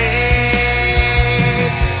the trail.